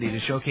university to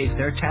showcase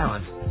their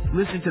talents,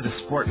 listen to the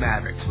Sport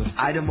Mavericks with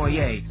Ida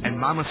Moyer and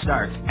Mama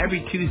Starks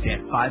every Tuesday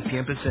at 5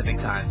 p.m. Pacific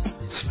Time.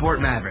 Sport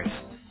Mavericks.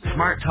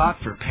 Smart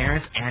talk for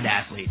parents and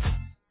athletes.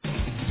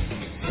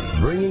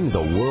 Bringing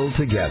the world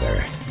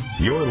together.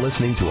 You're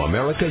listening to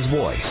America's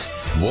Voice.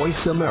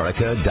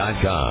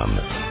 VoiceAmerica.com.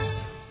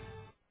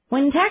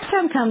 When tax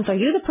time comes, are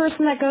you the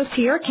person that goes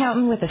to your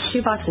accountant with a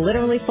shoebox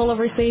literally full of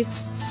receipts?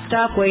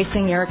 Stop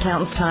wasting your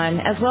accountant's time,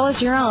 as well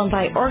as your own,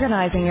 by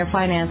organizing your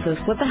finances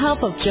with the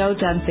help of Joe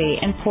Dunphy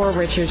and Poor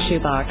Richard's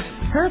Shoebox.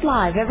 Heard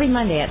live every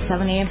Monday at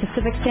 7 a.m.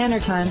 Pacific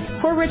Standard Time,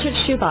 Poor Richard's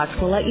Shoebox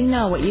will let you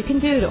know what you can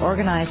do to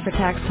organize for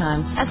tax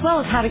time, as well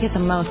as how to get the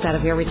most out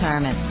of your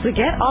retirement. So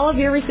get all of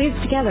your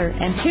receipts together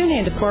and tune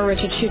in to Poor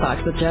Richard's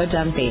Shoebox with Joe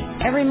Dunphy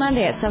every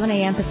Monday at 7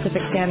 a.m.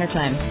 Pacific Standard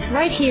Time,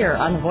 right here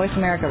on the Voice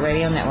America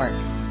Radio Network.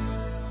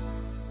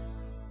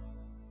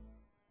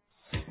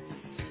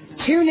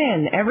 Tune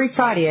in every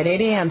Friday at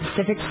 8 a.m.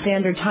 Pacific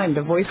Standard Time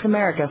to Voice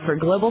America for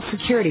Global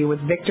Security with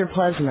Victor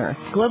Plesner.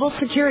 Global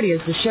Security is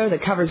the show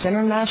that covers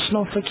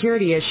international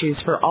security issues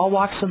for all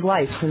walks of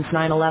life since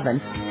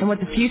 9/11 and what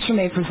the future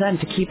may present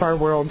to keep our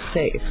world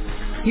safe.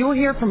 You will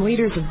hear from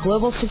leaders of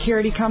global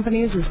security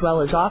companies as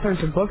well as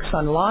authors of books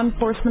on law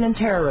enforcement and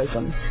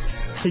terrorism.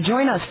 So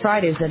join us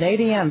Fridays at 8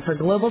 a.m. for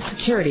Global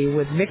Security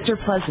with Victor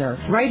Plesner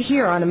right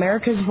here on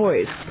America's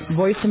Voice,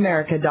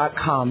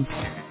 VoiceAmerica.com.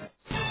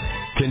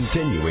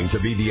 Continuing to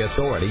be the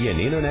authority in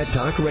Internet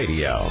Talk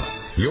Radio.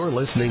 You're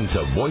listening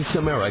to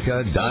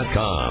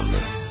VoiceAmerica.com.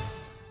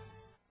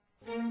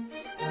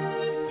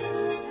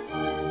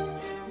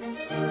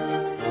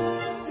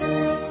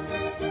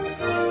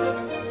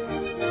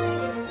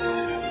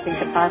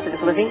 Into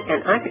Positive Living,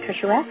 and I'm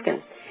Patricia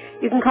Raskin.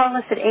 You can call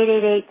us at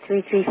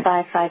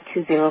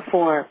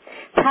 888-335-5204.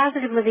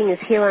 Positive Living is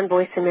here on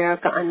Voice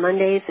America on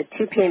Mondays at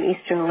 2 p.m.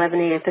 Eastern, 11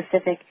 a.m.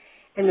 Pacific,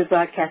 and we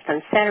broadcast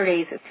on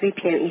Saturdays at 3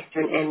 p.m.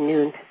 Eastern and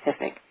noon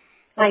Pacific.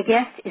 My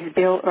guest is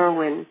Bill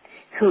Irwin,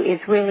 who is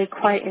really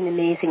quite an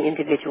amazing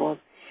individual.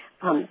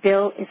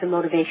 Bill is a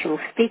motivational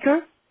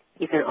speaker.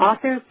 He's an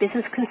author,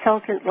 business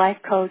consultant, life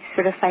coach,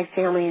 certified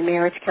family and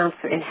marriage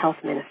counselor, and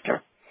health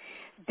minister.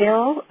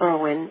 Bill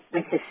Irwin,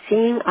 with his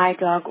seeing eye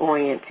dog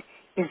Orient,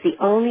 is the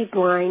only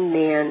blind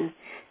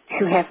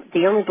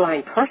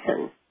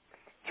person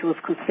to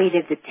have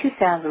completed the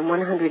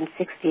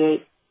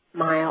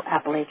 2,168-mile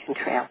Appalachian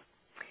Trail.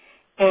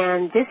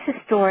 And this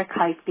historic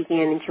hike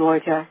began in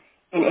Georgia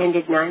and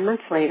ended 9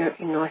 months later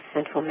in north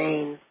central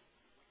Maine.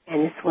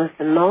 And this was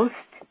the most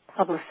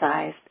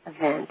publicized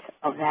event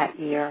of that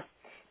year.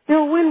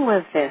 Bill, when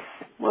was this?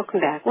 Welcome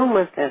back. When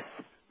was this?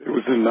 It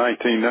was in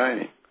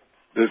 1990.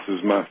 This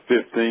is my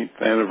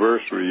 15th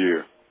anniversary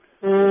year.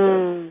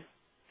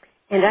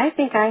 And I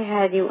think I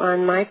had you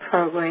on my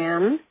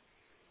program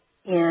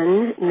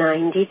in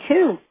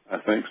 92. I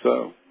think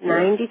so.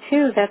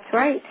 92, that's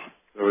right.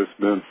 So it's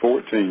been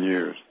 14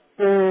 years.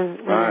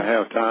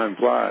 How time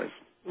flies.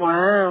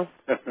 Wow.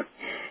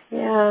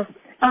 Yeah.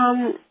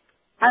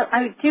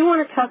 I do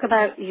want to talk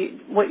about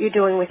what you're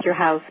doing with your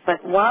house,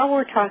 but while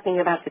we're talking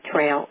about the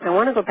trail, I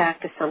want to go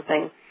back to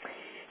something,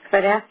 because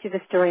I'd asked you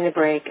this during the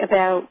break,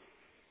 about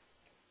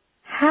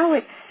how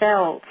it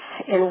felt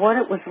and what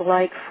it was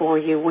like for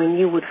you when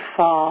you would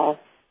fall,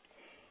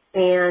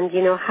 and,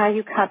 you know, how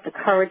you got the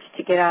courage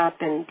to get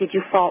up, and did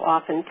you fall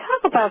often?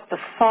 Talk about the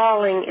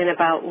falling and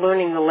about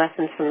learning the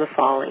lessons from the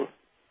falling.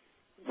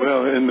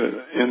 Well, in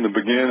the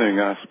beginning,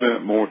 I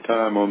spent more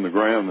time on the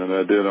ground than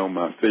I did on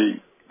my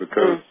feet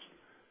because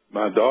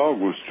my dog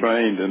was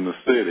trained in the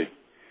city,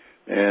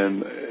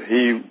 and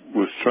he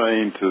was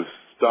trained to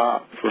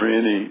stop for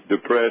any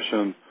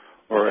depression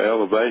or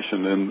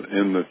elevation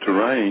in the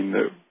terrain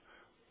that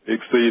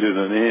exceeded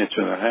 1.5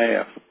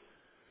 inches.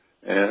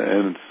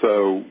 And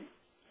so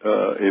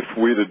if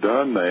we'd have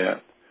done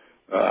that,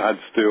 I'd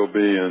still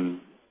be in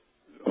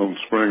on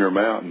Springer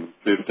Mountain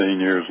 15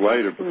 years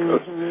later,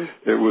 because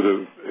it would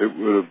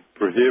have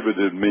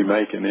prohibited me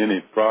making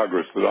any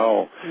progress at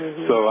all.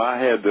 So I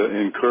had to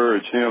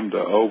encourage him to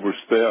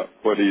overstep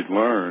what he'd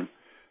learned,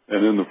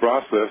 and in the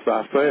process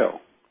I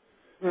fell.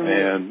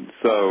 And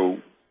so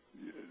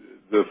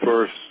the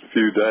first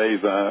few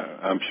days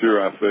I'm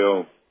sure I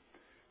fell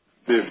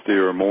 50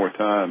 or more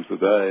times a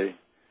day,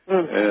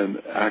 and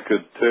I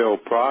could tell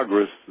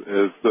progress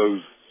as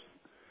those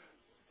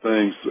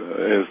things,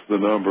 as the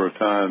number of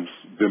times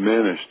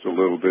diminished a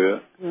little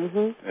bit.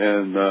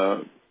 And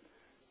a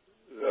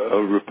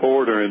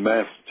reporter in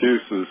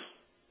Massachusetts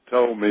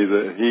told me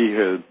that he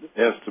had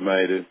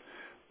estimated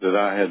that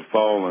I had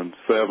fallen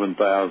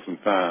 7,000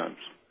 times.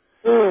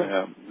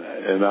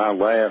 And I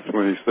laughed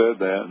when he said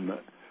that, and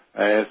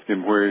I asked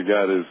him where he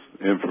got his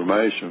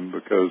information,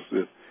 because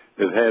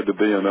it had to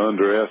be an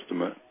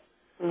underestimate.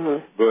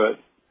 But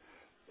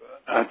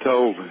I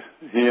told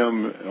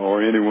him,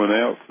 or anyone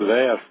else that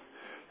asked,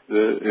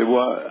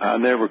 that I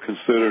never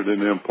considered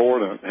it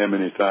important how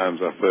many times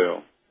I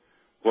fell.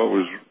 What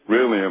was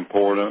really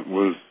important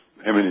was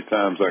how many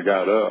times I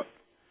got up,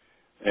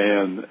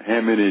 and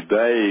how many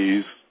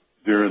days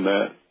during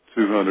that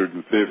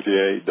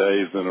 258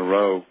 days in a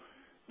row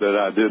that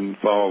I didn't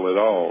fall at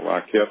all.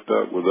 I kept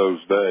up with those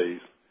days,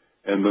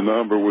 and the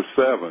number was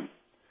 7.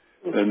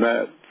 And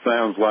that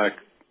sounds like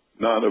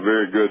not a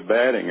very good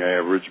batting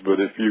average, but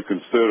if you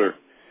consider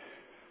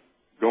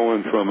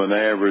going from an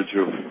average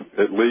of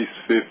at least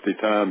 50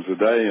 times a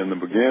day in the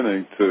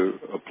beginning to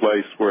a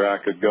place where I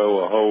could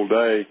go a whole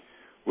day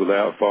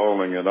without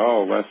falling at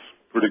all, that's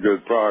pretty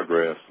good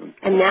progress.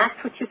 And that's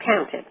what you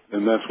counted?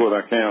 And that's what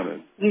I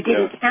counted. You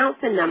didn't count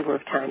the number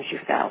of times you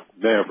fell?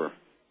 Never.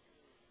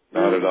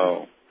 Not at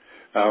all.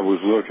 I was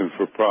looking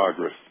for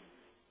progress.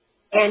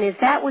 And is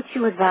that what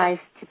you advise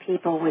to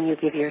people when you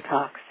give your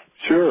talks?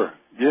 Sure.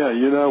 Yeah,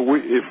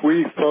 if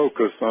we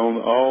focus on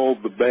all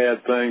the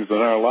bad things in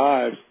our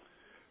lives,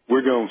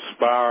 we're going to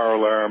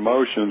spiral our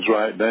emotions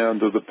right down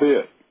to the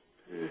pit.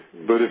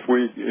 But if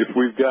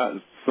we've got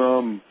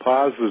some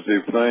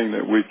positive thing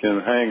that we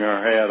can hang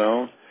our hat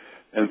on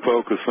and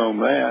focus on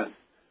that,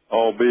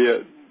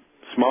 albeit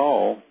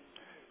small,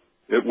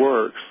 it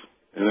works,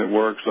 and it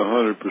works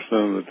 100%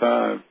 of the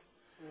time.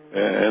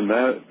 And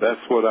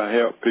that's what I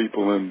help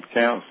people in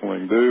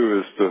counseling do,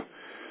 is to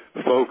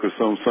focus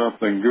on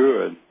something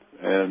good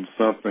and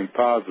something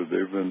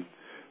positive,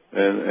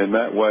 and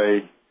that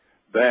way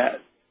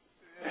that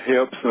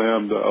helps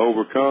them to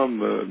overcome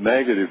the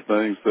negative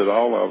things that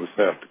all of us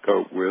have to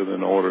cope with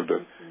in order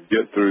to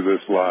get through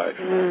this life.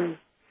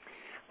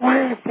 One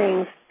of the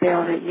things,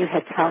 Bill, that you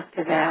had talked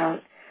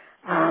about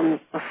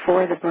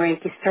before the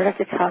break, you started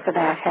to talk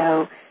about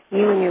how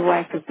you and your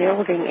wife are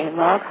building a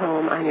log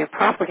home on your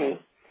property,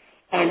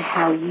 and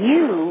how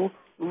you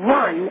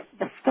run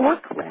the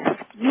forklift.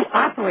 You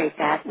operate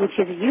that, which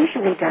is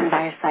usually done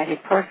by a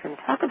sighted person.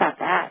 Talk about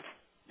that.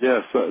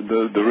 Yes,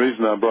 the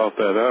reason I brought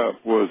that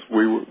up was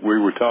we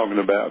were talking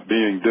about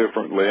being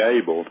differently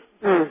abled,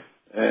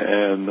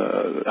 and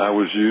I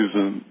was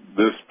using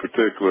this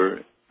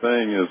particular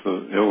thing as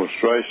an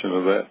illustration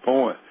of that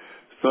point.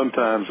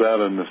 Sometimes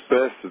out of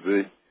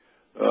necessity,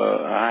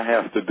 I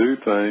have to do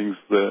things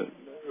that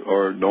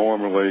are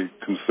normally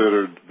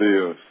considered to be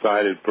a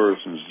sighted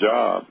person's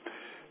job,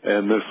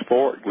 and this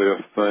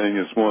forklift thing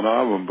is one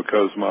of them,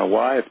 because my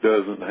wife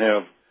doesn't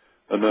have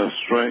enough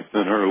strength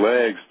in her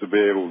legs to be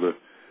able to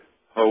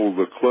hold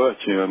the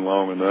clutch in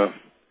long enough.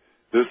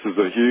 This is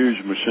a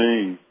huge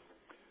machine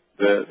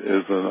that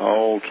is an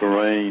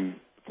all-terrain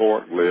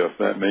forklift.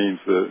 That means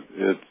that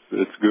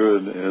it's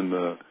good in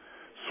the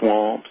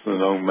swamps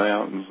and on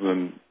mountains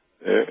and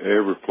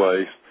every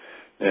place.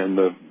 And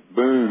the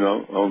boom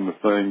on the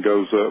thing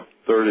goes up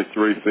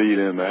 33 feet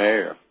in the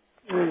air.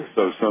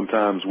 So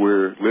sometimes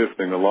we're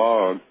lifting a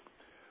log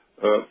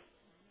up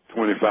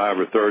 25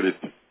 or 30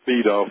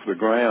 feet off the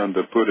ground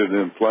to put it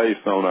in place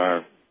on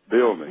our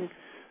building.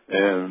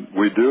 And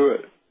we do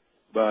it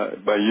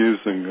by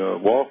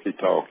using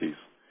walkie-talkies.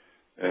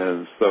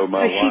 And so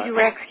my wife, she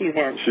directs you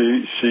then?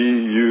 She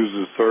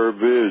uses her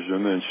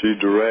vision, and she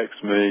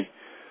directs me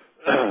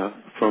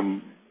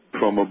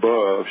from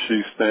above.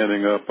 She's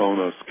standing up on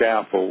a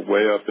scaffold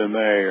way up in the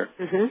air,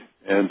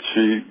 and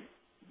she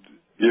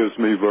gives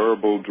me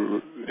verbal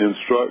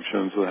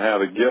instructions on how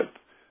to get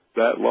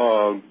that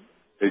log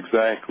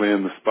exactly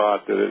in the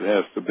spot that it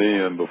has to be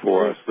in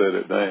before I set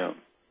it down.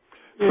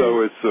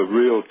 So it's a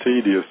real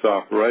tedious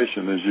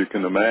operation, as you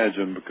can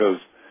imagine, because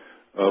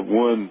of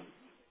one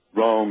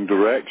wrong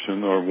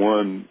direction or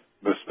one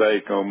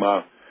mistake on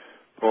my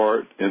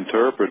part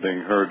interpreting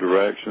her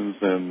directions,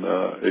 and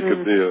it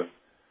could be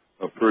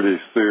a pretty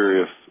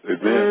serious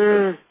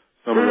event.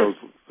 Some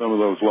of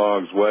those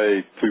logs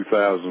weigh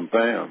 2,000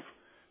 pounds.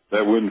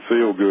 That wouldn't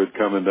feel good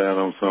coming down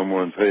on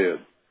someone's head.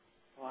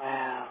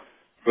 Wow!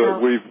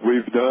 But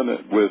we've done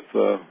it with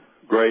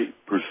great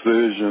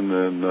precision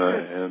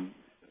and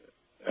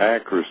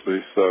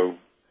accuracy. So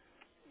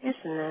isn't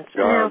that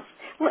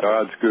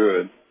God's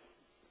good.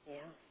 Yeah,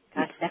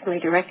 God's definitely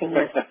directing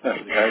this.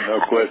 No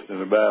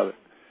question about it.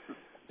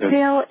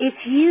 Bill,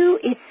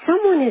 if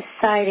someone is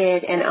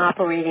sighted and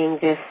operating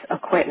this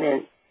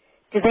equipment,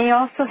 do they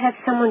also have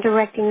someone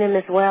directing them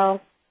as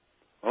well?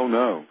 Oh,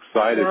 no.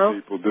 Sighted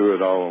people do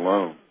it all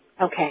alone.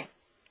 Okay.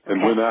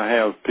 And when I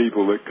have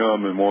people that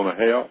come and want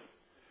to help,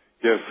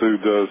 guess who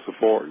does the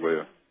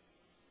forklift?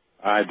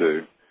 I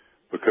do,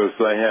 because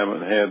they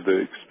haven't had the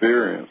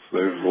experience.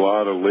 There's a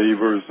lot of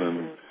levers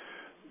and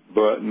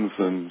buttons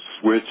and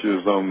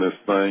switches on this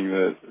thing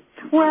that...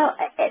 Well,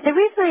 the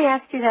reason I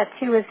asked you that,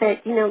 too, is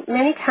that,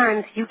 many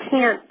times you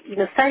can't,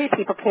 sighted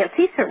people can't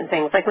see certain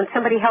things, like when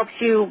somebody helps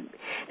you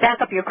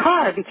back up your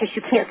car because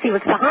you can't see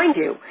what's behind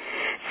you.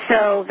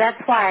 So that's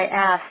why I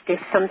asked if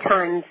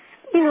sometimes,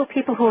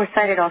 people who are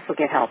sighted also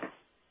get help.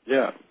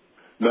 Yeah.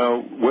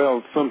 No,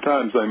 well,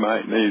 sometimes they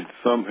might need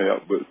some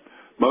help, but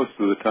most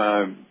of the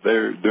time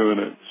they're doing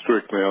it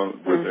strictly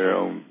with their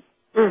own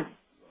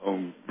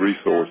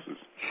resources.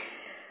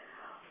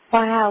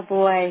 Wow,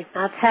 boy,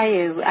 I'll tell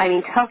you. I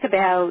mean, talk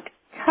about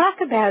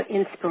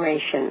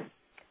inspiration.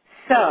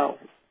 So,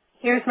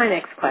 here's my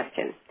next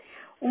question.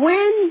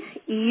 When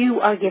you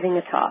are giving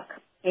a talk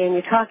and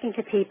you're talking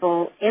to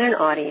people in an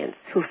audience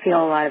who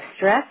feel a lot of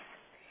stress,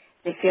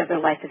 they feel their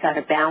life is out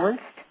of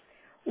balance,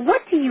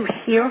 what do you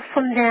hear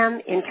from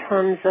them in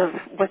terms of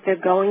what they're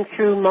going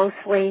through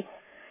mostly,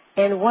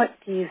 and what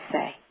do you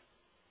say?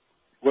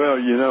 Well,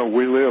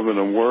 we live in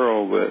a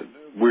world that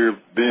we're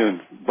being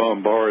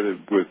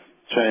bombarded with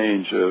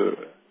change at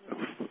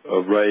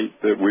a rate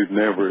that we've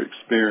never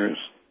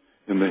experienced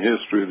in the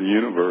history of the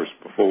universe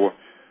before,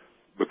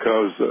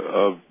 because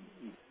of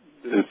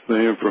it's the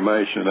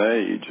information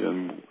age,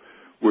 and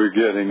we're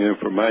getting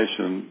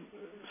information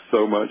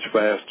so much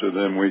faster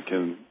than we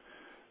can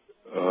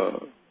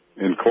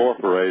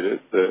incorporate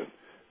it that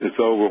it's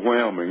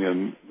overwhelming.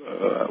 And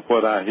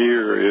what I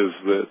hear is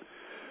that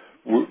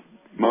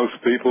most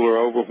people are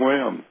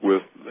overwhelmed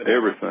with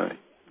everything.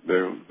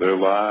 Their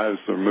lives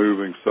are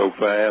moving so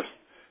fast.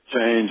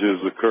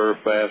 Changes occur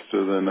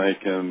faster than they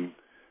can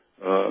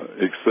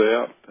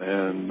accept,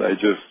 and they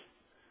just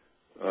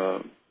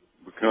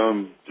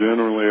become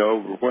generally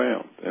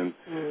overwhelmed. And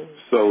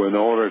so in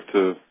order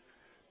to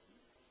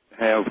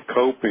have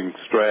coping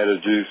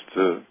strategies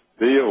to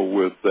deal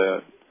with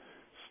that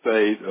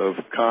state of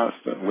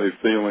constantly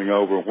feeling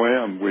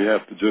overwhelmed, we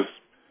have to just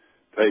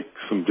take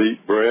some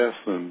deep breaths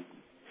and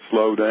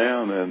slow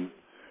down and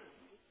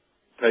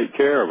take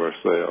care of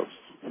ourselves,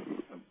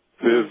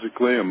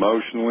 physically,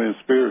 emotionally, and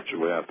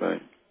spiritually, I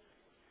think.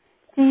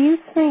 Do you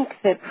think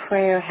that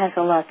prayer has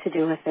a lot to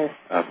do with this?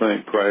 I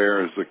think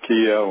prayer is a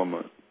key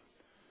element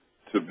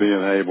to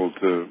being able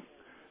to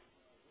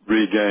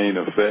regain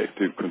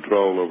effective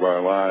control of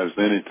our lives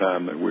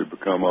anytime that we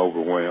become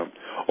overwhelmed,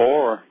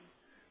 or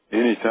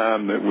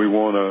anytime that we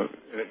want to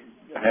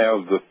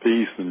have the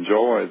peace and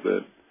joy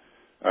that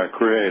our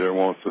Creator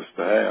wants us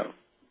to have.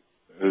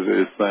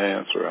 It's the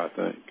answer, I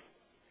think.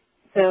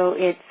 So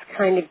it's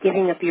kind of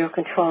giving up your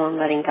control and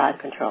letting God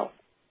control.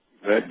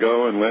 Let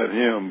go and let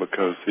Him,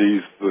 because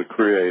He's the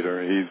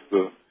Creator.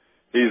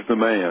 He's the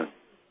man.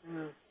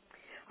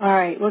 All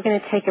right, we're going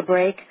to take a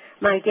break.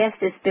 My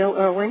guest is Bill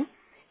Irwin.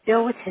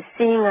 Bill, with his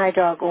seeing eye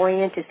dog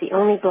Orient, is the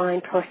only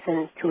blind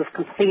person to have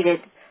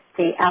completed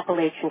the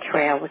Appalachian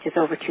Trail, which is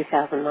over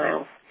 2,000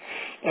 miles.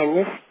 And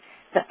this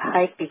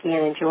hike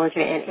began in Georgia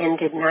and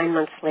ended 9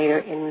 months later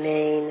in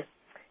Maine.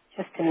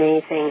 Just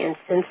amazing. And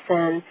since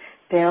then,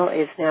 Bill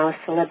is now a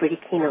celebrity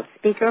keynote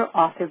speaker,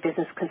 author,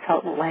 business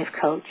consultant, life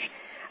coach,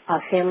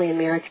 family and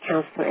marriage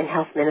counselor, and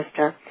health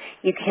minister.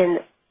 You can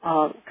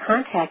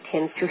contact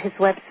him through his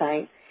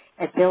website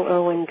at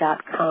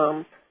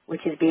BillIrwin.com,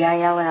 which is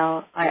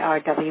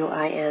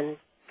BILLIRWIN.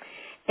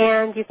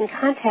 And you can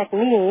contact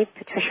me,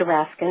 Patricia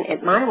Raskin,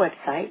 at my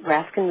website,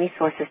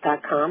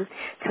 RaskinResources.com,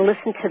 to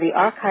listen to the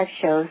archive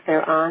shows that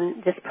are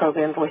on this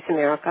program, Voice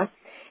America,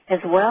 as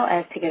well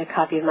as to get a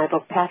copy of my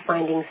book,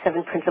 Pathfinding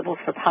 7 Principles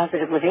for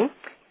Positive Living.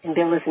 And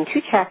Bill is in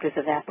 2 chapters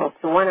of that book,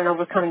 the one on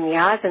overcoming the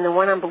odds and the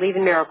one on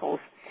believing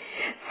miracles.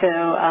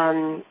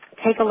 So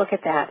take a look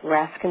at that,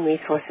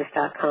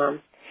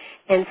 RaskinResources.com.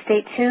 And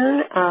stay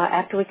tuned.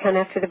 After we come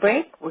after the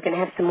break, we're going to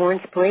have some more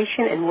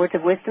inspiration and words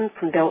of wisdom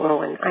from Bill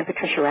Irwin. I'm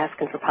Patricia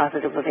Raskin for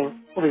Positive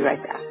Living. We'll be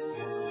right back.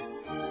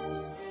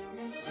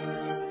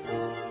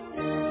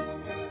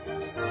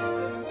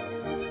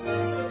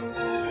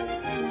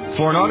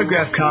 For an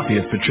autographed copy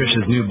of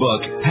Patricia's new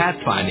book,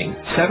 Pathfinding,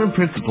 7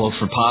 Principles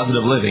for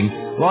Positive Living,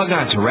 log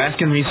on to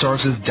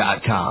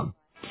RaskinResources.com.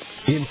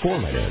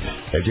 Informative,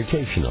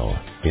 educational,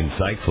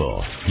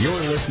 insightful.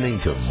 You're listening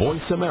to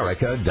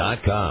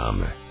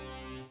VoiceAmerica.com.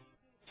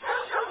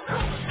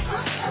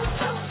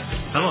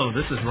 Hello,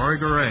 this is Rory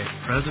Garay,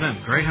 President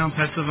of Greyhound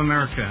Pets of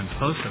America and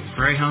host of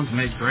Greyhounds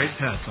Make Great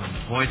Pets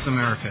on Voice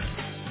America.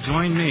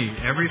 Join me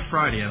every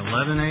Friday at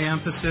 11 a.m.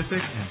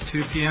 Pacific and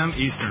 2 p.m.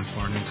 Eastern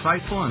for an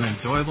insightful and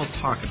enjoyable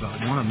talk about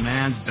one of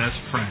man's best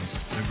friends,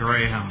 the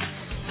Greyhound.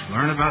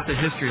 Learn about the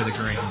history of the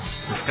Greyhound,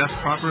 discuss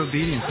proper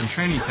obedience and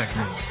training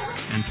techniques,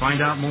 and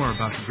find out more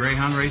about the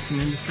Greyhound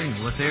racing industry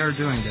and what they are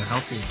doing to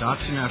help the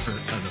adoption effort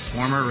of the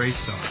former race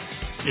dog.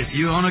 If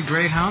you own a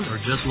Greyhound or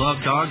just love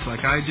dogs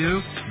like I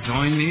do,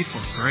 join me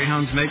for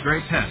Greyhounds Make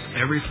Great Pets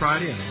every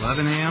Friday at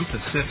 11 a.m.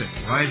 Pacific,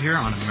 right here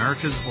on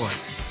America's Voice,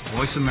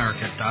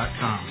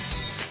 voiceamerica.com.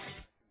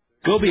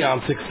 Go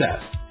beyond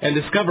success and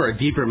discover a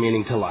deeper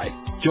meaning to life.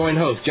 Join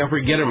host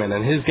Jeffrey Gitterman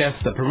and his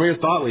guests, the premier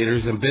thought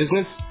leaders in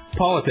business,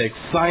 politics,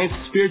 science,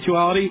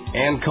 spirituality,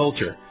 and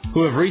culture,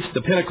 who have reached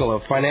the pinnacle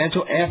of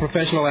financial and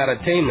professional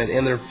attainment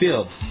in their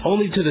fields,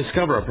 only to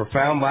discover a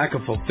profound lack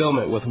of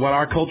fulfillment with what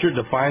our culture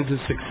defines as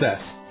success.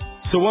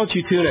 So won't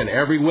you tune in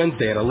every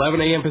Wednesday at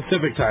 11 a.m.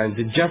 Pacific Time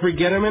to Jeffrey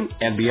Gitterman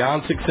and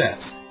Beyond Success,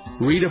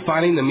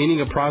 redefining the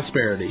meaning of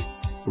prosperity,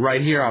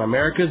 right here on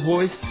America's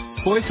Voice,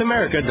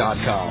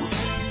 voiceamerica.com.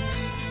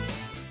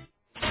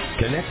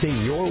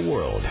 Connecting your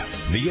world,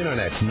 the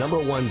Internet's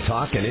 #1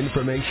 talk and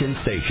information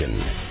station,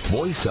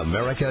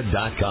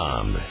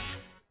 voiceamerica.com.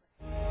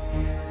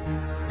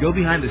 Go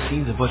behind the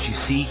scenes of what you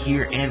see,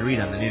 hear, and read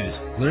on the news.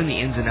 Learn the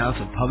ins and outs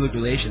of public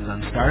relations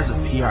on Stars of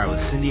PR with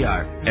Cindy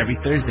R. every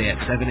Thursday at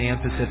 7 a.m.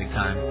 Pacific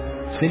Time.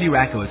 Cindy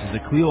Rakowitz is a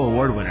Clio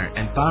Award winner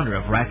and founder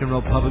of Rack and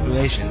Roll Public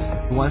Relations,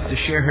 who wants to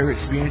share her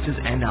experiences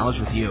and knowledge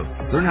with you.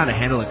 Learn how to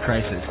handle a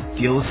crisis,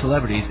 deal with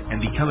celebrities, and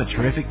become a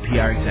terrific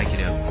PR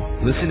executive.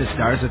 Listen to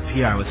Stars of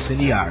PR with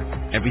Cindy R.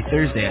 every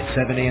Thursday at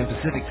 7 a.m.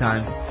 Pacific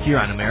Time here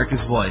on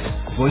America's Voice,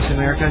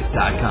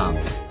 voiceamerica.com.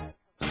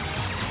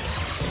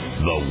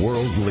 The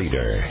world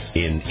leader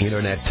in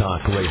Internet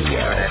Talk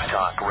Radio.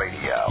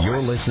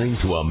 You're listening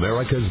to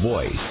America's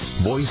Voice,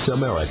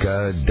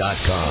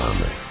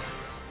 voiceamerica.com.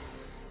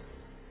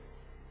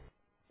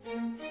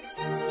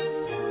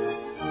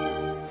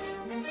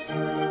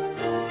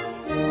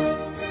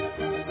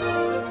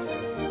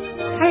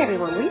 Hi,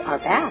 everyone. We are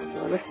back.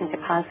 You're listening to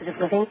Positive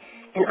Living,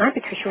 and I'm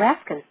Patricia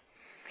Raskin.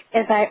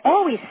 As I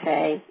always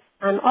say,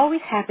 I'm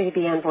always happy to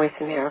be on Voice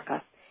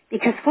America,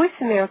 because Voice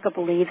America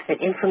believes that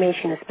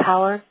information is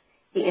power,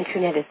 the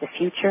Internet is the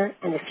future,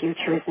 and the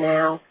future is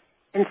now.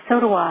 And so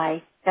do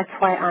I. That's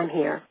why I'm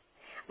here.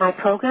 My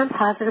program,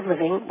 Positive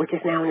Living, which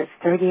is now in its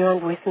third year on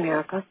Voice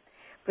America,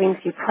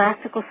 brings you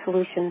practical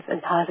solutions and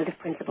positive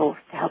principles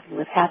to help you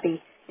live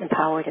happy,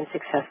 empowered, and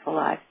successful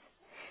lives.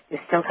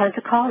 There's still time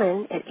to call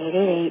in at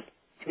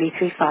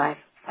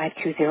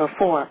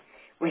 888-335-5204.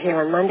 We're here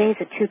on Mondays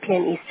at 2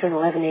 p.m. Eastern,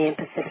 11 a.m.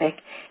 Pacific,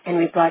 and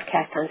we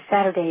broadcast on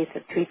Saturdays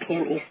at 3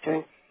 p.m.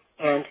 Eastern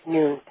and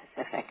noon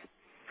Pacific.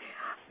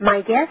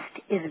 My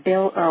guest is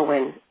Bill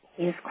Irwin.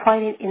 He is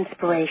quite an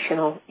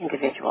inspirational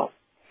individual.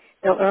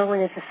 Bill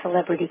Irwin is a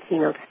celebrity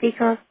keynote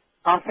speaker,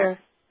 author,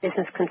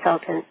 business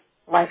consultant,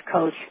 life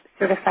coach,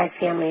 certified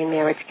family and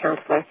marriage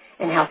counselor,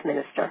 and health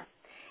minister.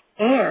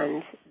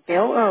 And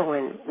Bill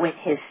Irwin, with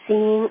his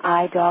seeing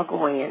eye dog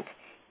Orient,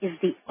 is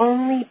the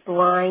only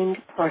blind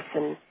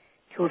person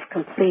to have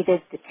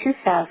completed the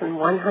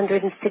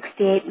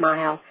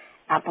 2,168-mile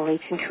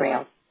Appalachian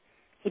Trail.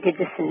 He did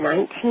this in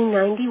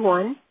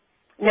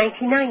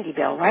 1990,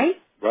 Bill, right?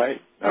 Right.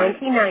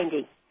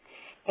 1990.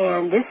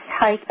 And this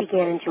hike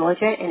began in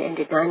Georgia and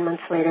ended 9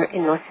 months later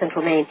in north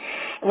central Maine.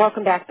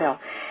 Welcome back, Bill.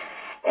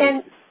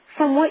 And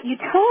from what you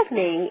told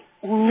me,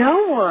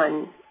 no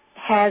one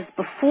has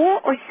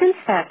before or since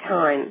that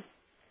time,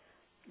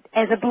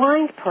 as a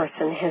blind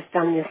person, has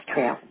done this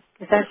trail.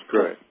 That's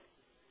correct.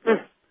 There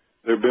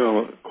have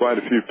been quite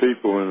a few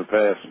people in the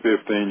past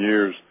 15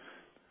 years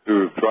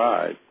who have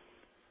tried,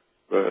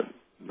 but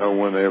no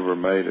one ever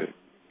made it.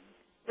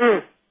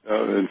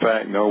 In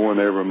fact, no one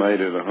ever made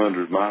it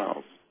 100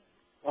 miles.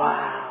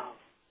 Wow.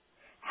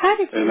 How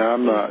did you... And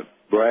I'm not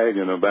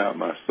bragging about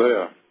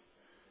myself,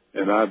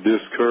 and I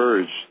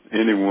discourage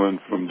anyone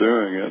from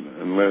doing it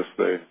unless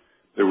there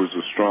was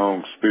a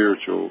strong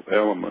spiritual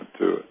element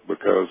to it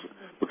because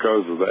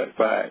of that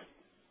fact.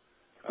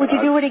 Would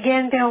you do it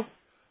again, Bill?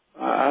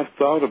 I've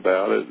thought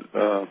about it.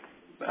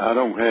 I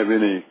don't have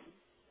any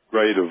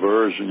great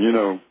aversion. You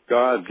know,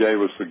 God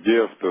gave us a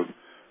gift of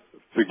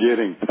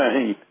forgetting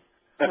pain.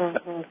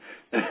 And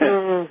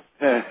thank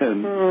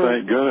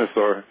goodness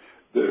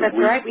that's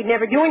right. We'd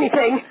never do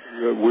anything.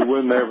 We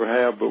would never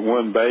have but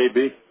one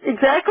baby.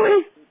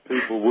 Exactly.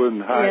 People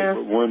wouldn't hike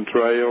but one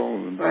trail.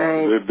 And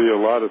there'd be a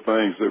lot of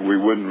things that we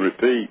wouldn't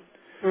repeat.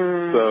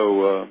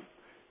 So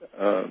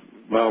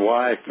my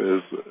wife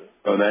is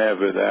an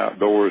avid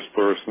outdoors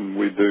person.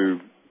 We do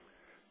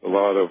a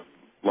lot of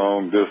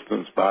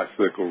long-distance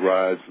bicycle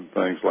rides and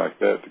things like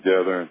that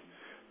together. And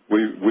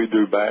we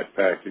do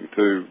backpacking,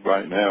 too.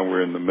 Right now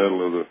we're in the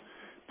middle of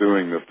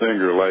doing the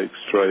Finger Lakes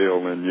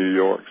Trail in New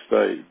York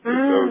State. It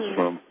goes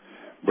from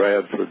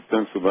Bradford,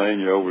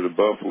 Pennsylvania over to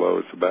Buffalo.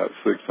 It's about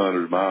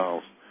 600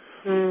 miles.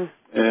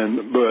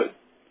 But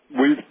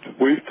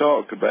we've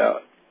talked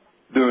about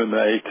doing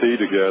the AT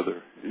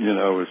together, you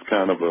know, as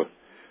kind of a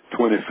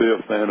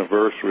 25th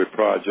anniversary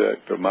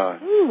project of my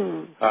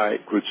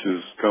hike, which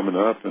is coming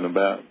up in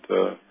about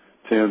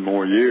 10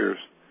 more years.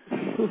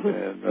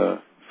 And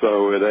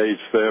so at age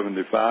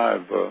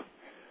 75,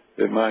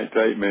 it might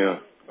take me a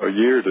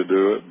year to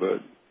do it,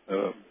 but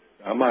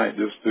I might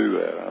just do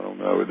that. I don't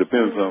know. It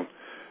depends on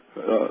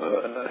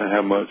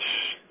how much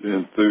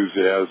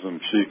enthusiasm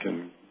she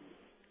can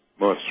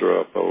muster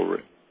up over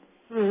it.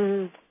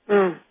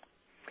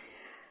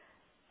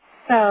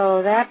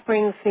 So that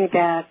brings me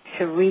back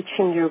to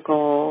reaching your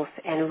goals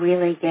and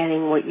really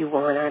getting what you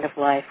want out of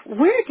life.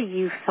 Where do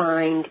you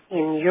find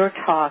in your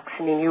talks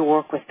and in your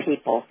work with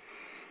people,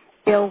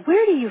 Bill,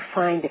 where do you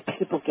find that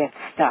people get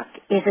stuck?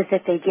 Is it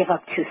that they give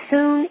up too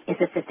soon? Is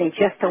it that they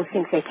just don't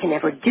think they can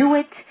ever do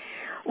it?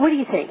 What do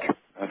you think?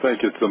 I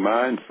think it's a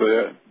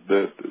mindset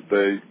that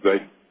they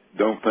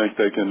don't think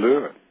they can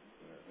do it.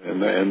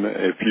 And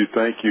if you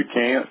think you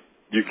can't,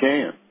 you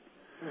can.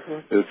 Mm-hmm.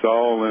 It's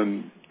all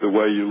in the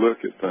way you look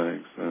at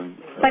things.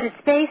 But it's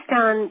based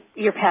on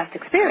your past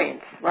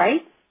experience,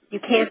 right? You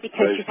can't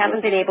because you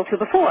haven't been able to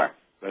before.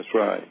 That's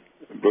right.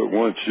 But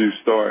once you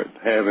start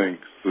having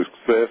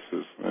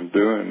successes and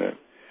doing it,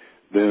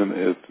 then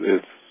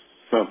it's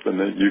something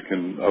that you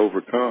can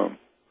overcome,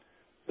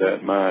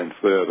 that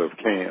mindset of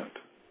can't.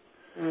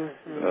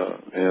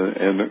 Mm-hmm.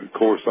 And of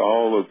course,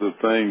 all of the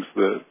things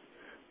that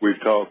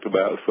we've talked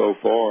about so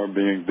far,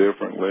 being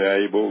differently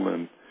able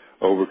and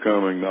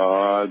overcoming the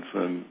odds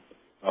and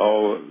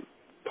all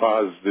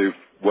positive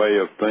way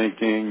of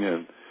thinking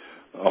and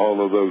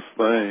all of those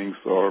things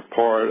are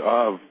part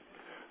of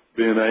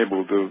being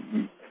able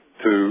to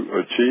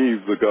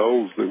achieve the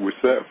goals that we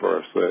set for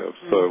ourselves.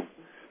 Mm-hmm. So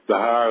the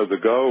higher the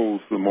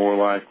goals, the more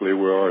likely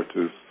we are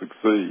to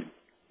succeed.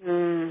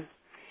 Mm.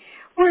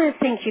 One of the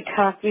things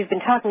you've been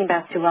talking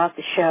about throughout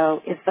the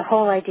show is the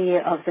whole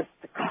idea of the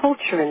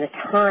culture and the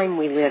time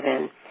we live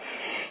in.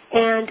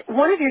 And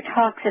one of your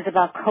talks is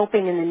about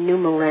coping in the new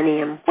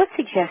millennium. What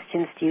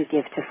suggestions do you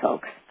give to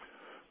folks?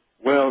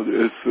 Well,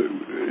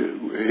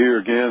 here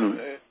again,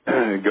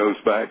 it goes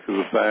back to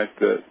the fact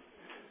that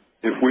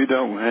if we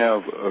don't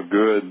have a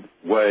good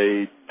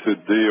way to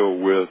deal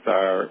with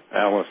our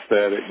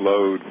allostatic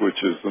load,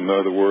 which is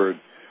another word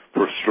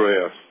for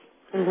stress,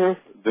 mm-hmm.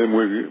 then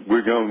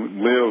we're going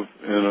to live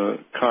in a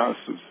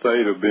constant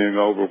state of being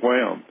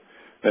overwhelmed,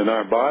 and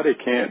our body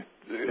can't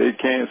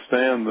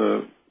stand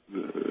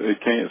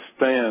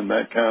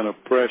that kind of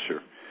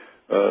pressure.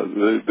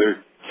 There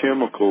are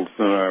chemicals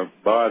in our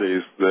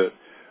bodies that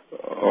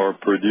are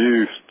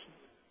produced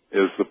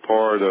as a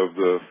part of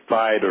the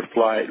fight or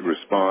flight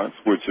response,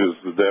 which is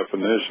the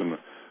definition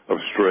of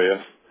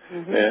stress.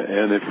 Mm-hmm.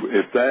 And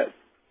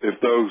if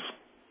those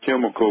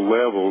chemical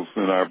levels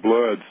in our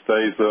blood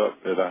stays up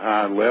at a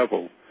high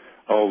level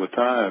all the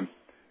time,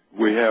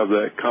 we have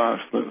that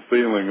constant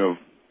feeling of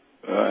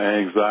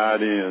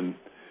anxiety and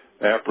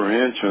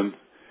apprehension,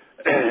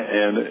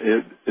 and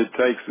it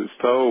takes its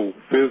toll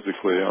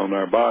physically on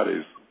our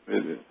bodies.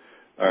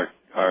 Our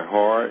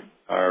heart,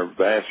 our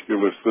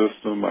vascular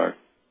system,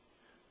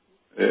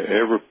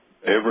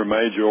 every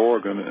major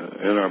organ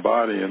in our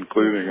body,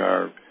 including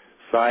our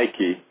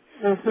psyche,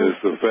 mm-hmm. is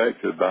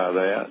affected by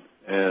that.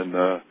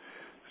 And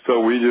so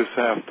we just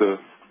have to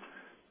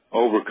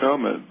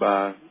overcome it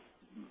by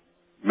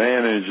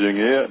managing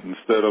it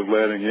instead of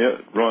letting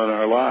it run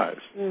our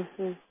lives.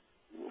 Mm-hmm.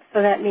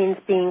 So that means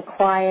being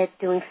quiet,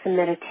 doing some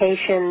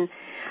meditation.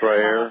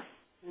 Prayer,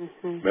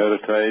 mm-hmm.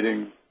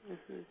 meditating,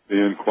 mm-hmm.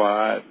 being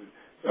quiet,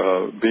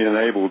 being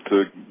able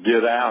to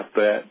get out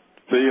that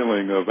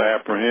feeling of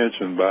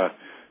apprehension by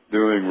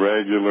doing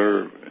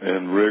regular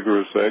and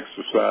rigorous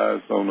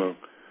exercise on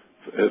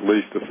at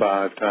least a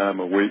 5 times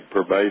a week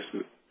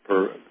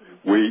per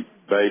week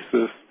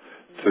basis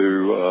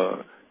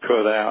to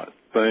cut out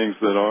things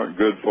that aren't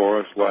good for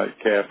us, like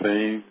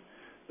caffeine,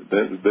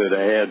 that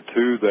add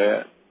to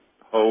that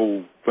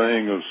whole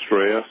thing of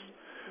stress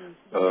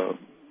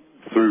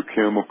through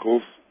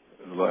chemicals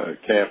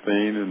like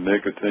caffeine and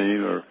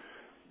nicotine,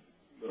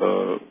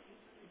 or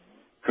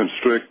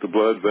constrict the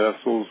blood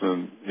vessels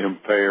and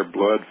impair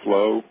blood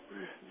flow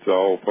to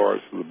all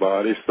parts of the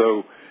body.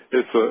 So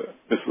it's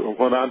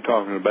what I'm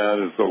talking about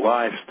is a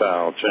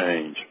lifestyle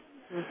change,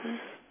 mm-hmm.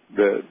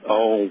 that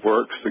all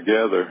works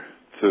together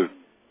to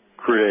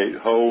create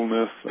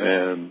wholeness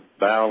and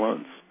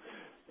balance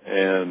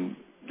and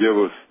give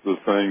us the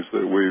things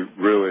that we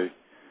really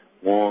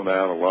want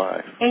out of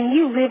life. And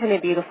you live in a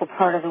beautiful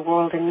part of the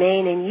world in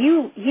Maine, and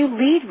you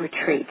lead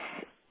retreats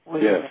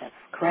where you live,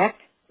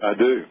 correct? I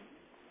do.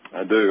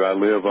 I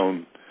live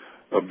on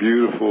a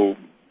beautiful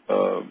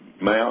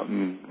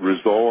mountain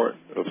resort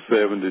of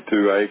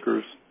 72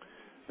 acres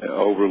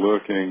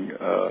overlooking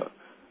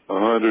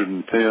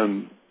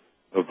 110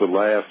 of the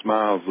last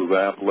miles of the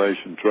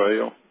Appalachian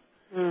Trail,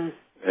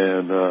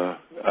 and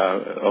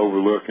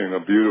overlooking a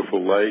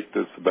beautiful lake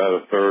that's about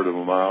a third of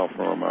a mile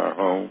from our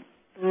home.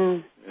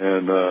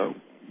 And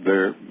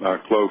they're our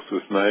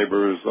closest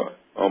neighbors,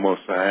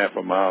 almost a half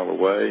a mile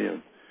away,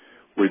 and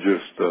we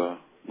just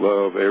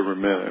love every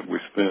minute we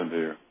spend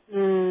here.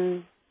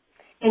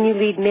 And you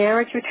lead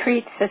marriage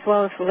retreats as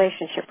well as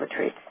relationship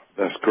retreats.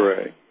 That's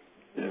correct.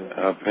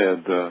 I've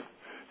had,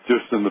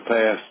 just in the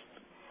past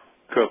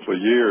couple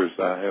of years,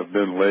 I have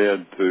been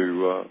led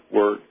to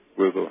work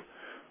with a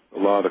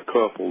lot of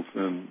couples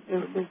in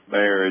the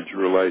marriage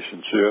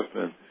relationship,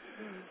 and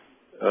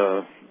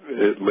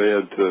it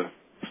led to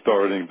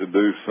starting to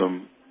do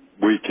some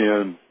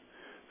weekend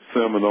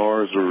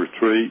seminars or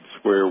retreats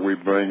where we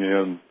bring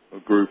in a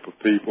group of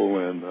people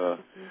and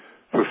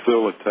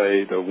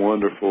facilitate a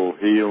wonderful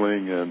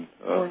healing and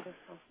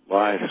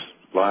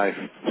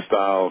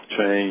lifestyle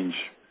change.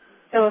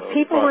 So if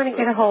people want to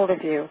get a hold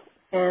of you,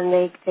 then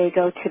they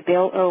go to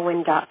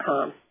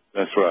BillIrwin.com.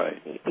 That's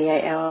right.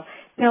 B-I-L.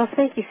 Bill,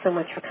 thank you so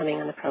much for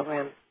coming on the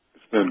program.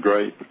 It's been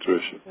great,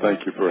 Patricia.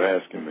 Thank you for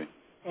asking me.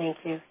 Thank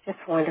you. Just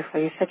wonderful.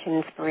 You're such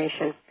an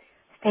inspiration.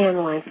 Stay on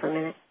the line for a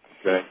minute.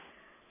 Okay.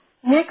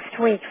 Next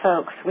week,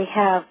 folks,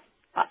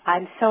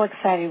 I'm so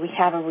excited, we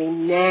have a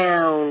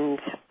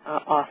renowned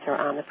author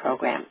on the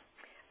program.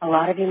 A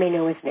lot of you may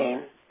know his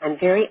name. I'm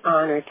very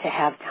honored to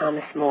have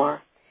Thomas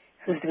More,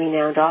 who's the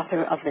renowned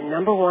author of the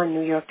 #1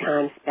 New York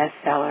Times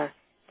bestseller,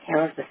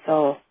 Care of the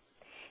Soul.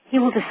 He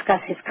will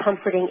discuss his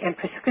comforting and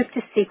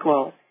prescriptive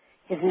sequel,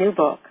 his new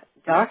book,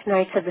 Dark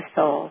Nights of the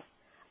Soul,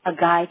 A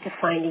Guide to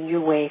Finding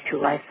Your Way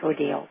Through Life's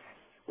Ordeals,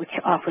 which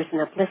offers an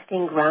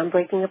uplifting,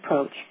 groundbreaking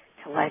approach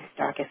to life's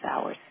darkest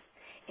hours.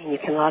 And you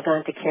can log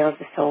on to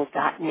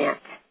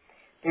careofthesoul.net.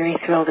 Very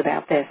thrilled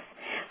about this.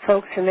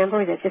 Folks,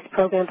 remember that this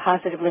program,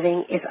 Positive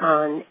Living, is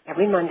on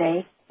every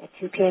Monday at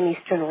 2 p.m.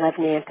 Eastern,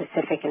 11 a.m.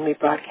 Pacific, and we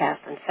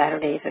broadcast on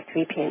Saturdays at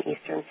 3 p.m.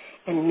 Eastern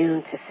and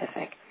noon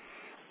Pacific.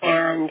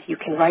 And you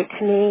can write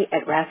to me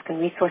at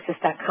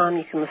raskinresources.com.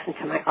 You can listen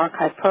to my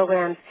archived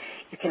programs.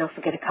 You can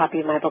also get a copy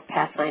of my book,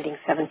 Pathfinding,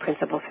 7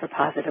 Principles for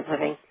Positive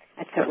Living.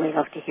 I'd certainly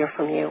love to hear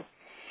from you.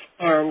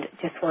 And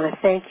just want to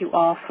thank you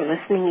all for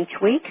listening each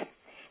week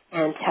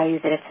and tell you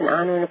that it's an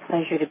honor and a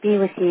pleasure to be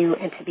with you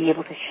and to be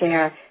able to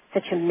share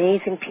such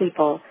amazing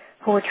people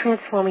who are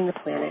transforming the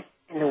planet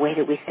in the way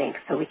that we think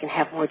so we can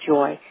have more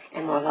joy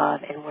and more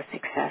love and more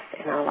success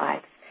in our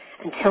lives.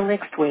 Until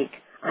next week,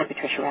 I'm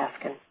Patricia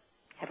Raskin.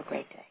 Have a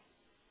great day.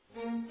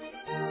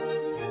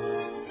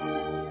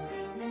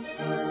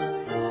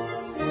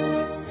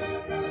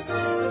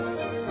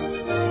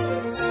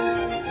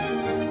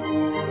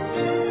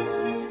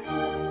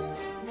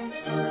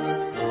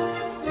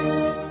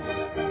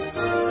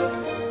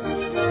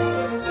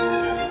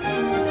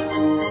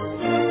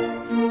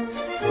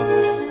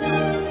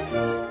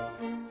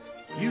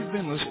 You've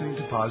been listening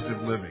to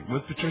Positive Living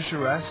with Patricia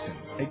Raskin,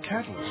 a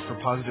catalyst for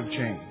positive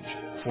change.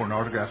 For an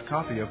autographed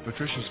copy of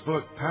Patricia's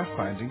book,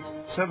 Pathfinding,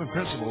 7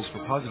 Principles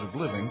for Positive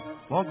Living,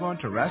 log on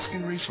to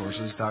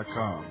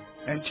RaskinResources.com.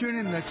 And tune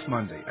in next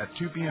Monday at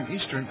 2 p.m.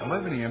 Eastern,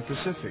 11 a.m.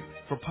 Pacific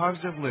for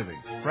Positive Living,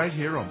 right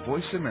here on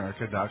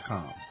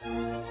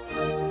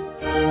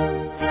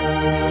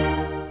VoiceAmerica.com.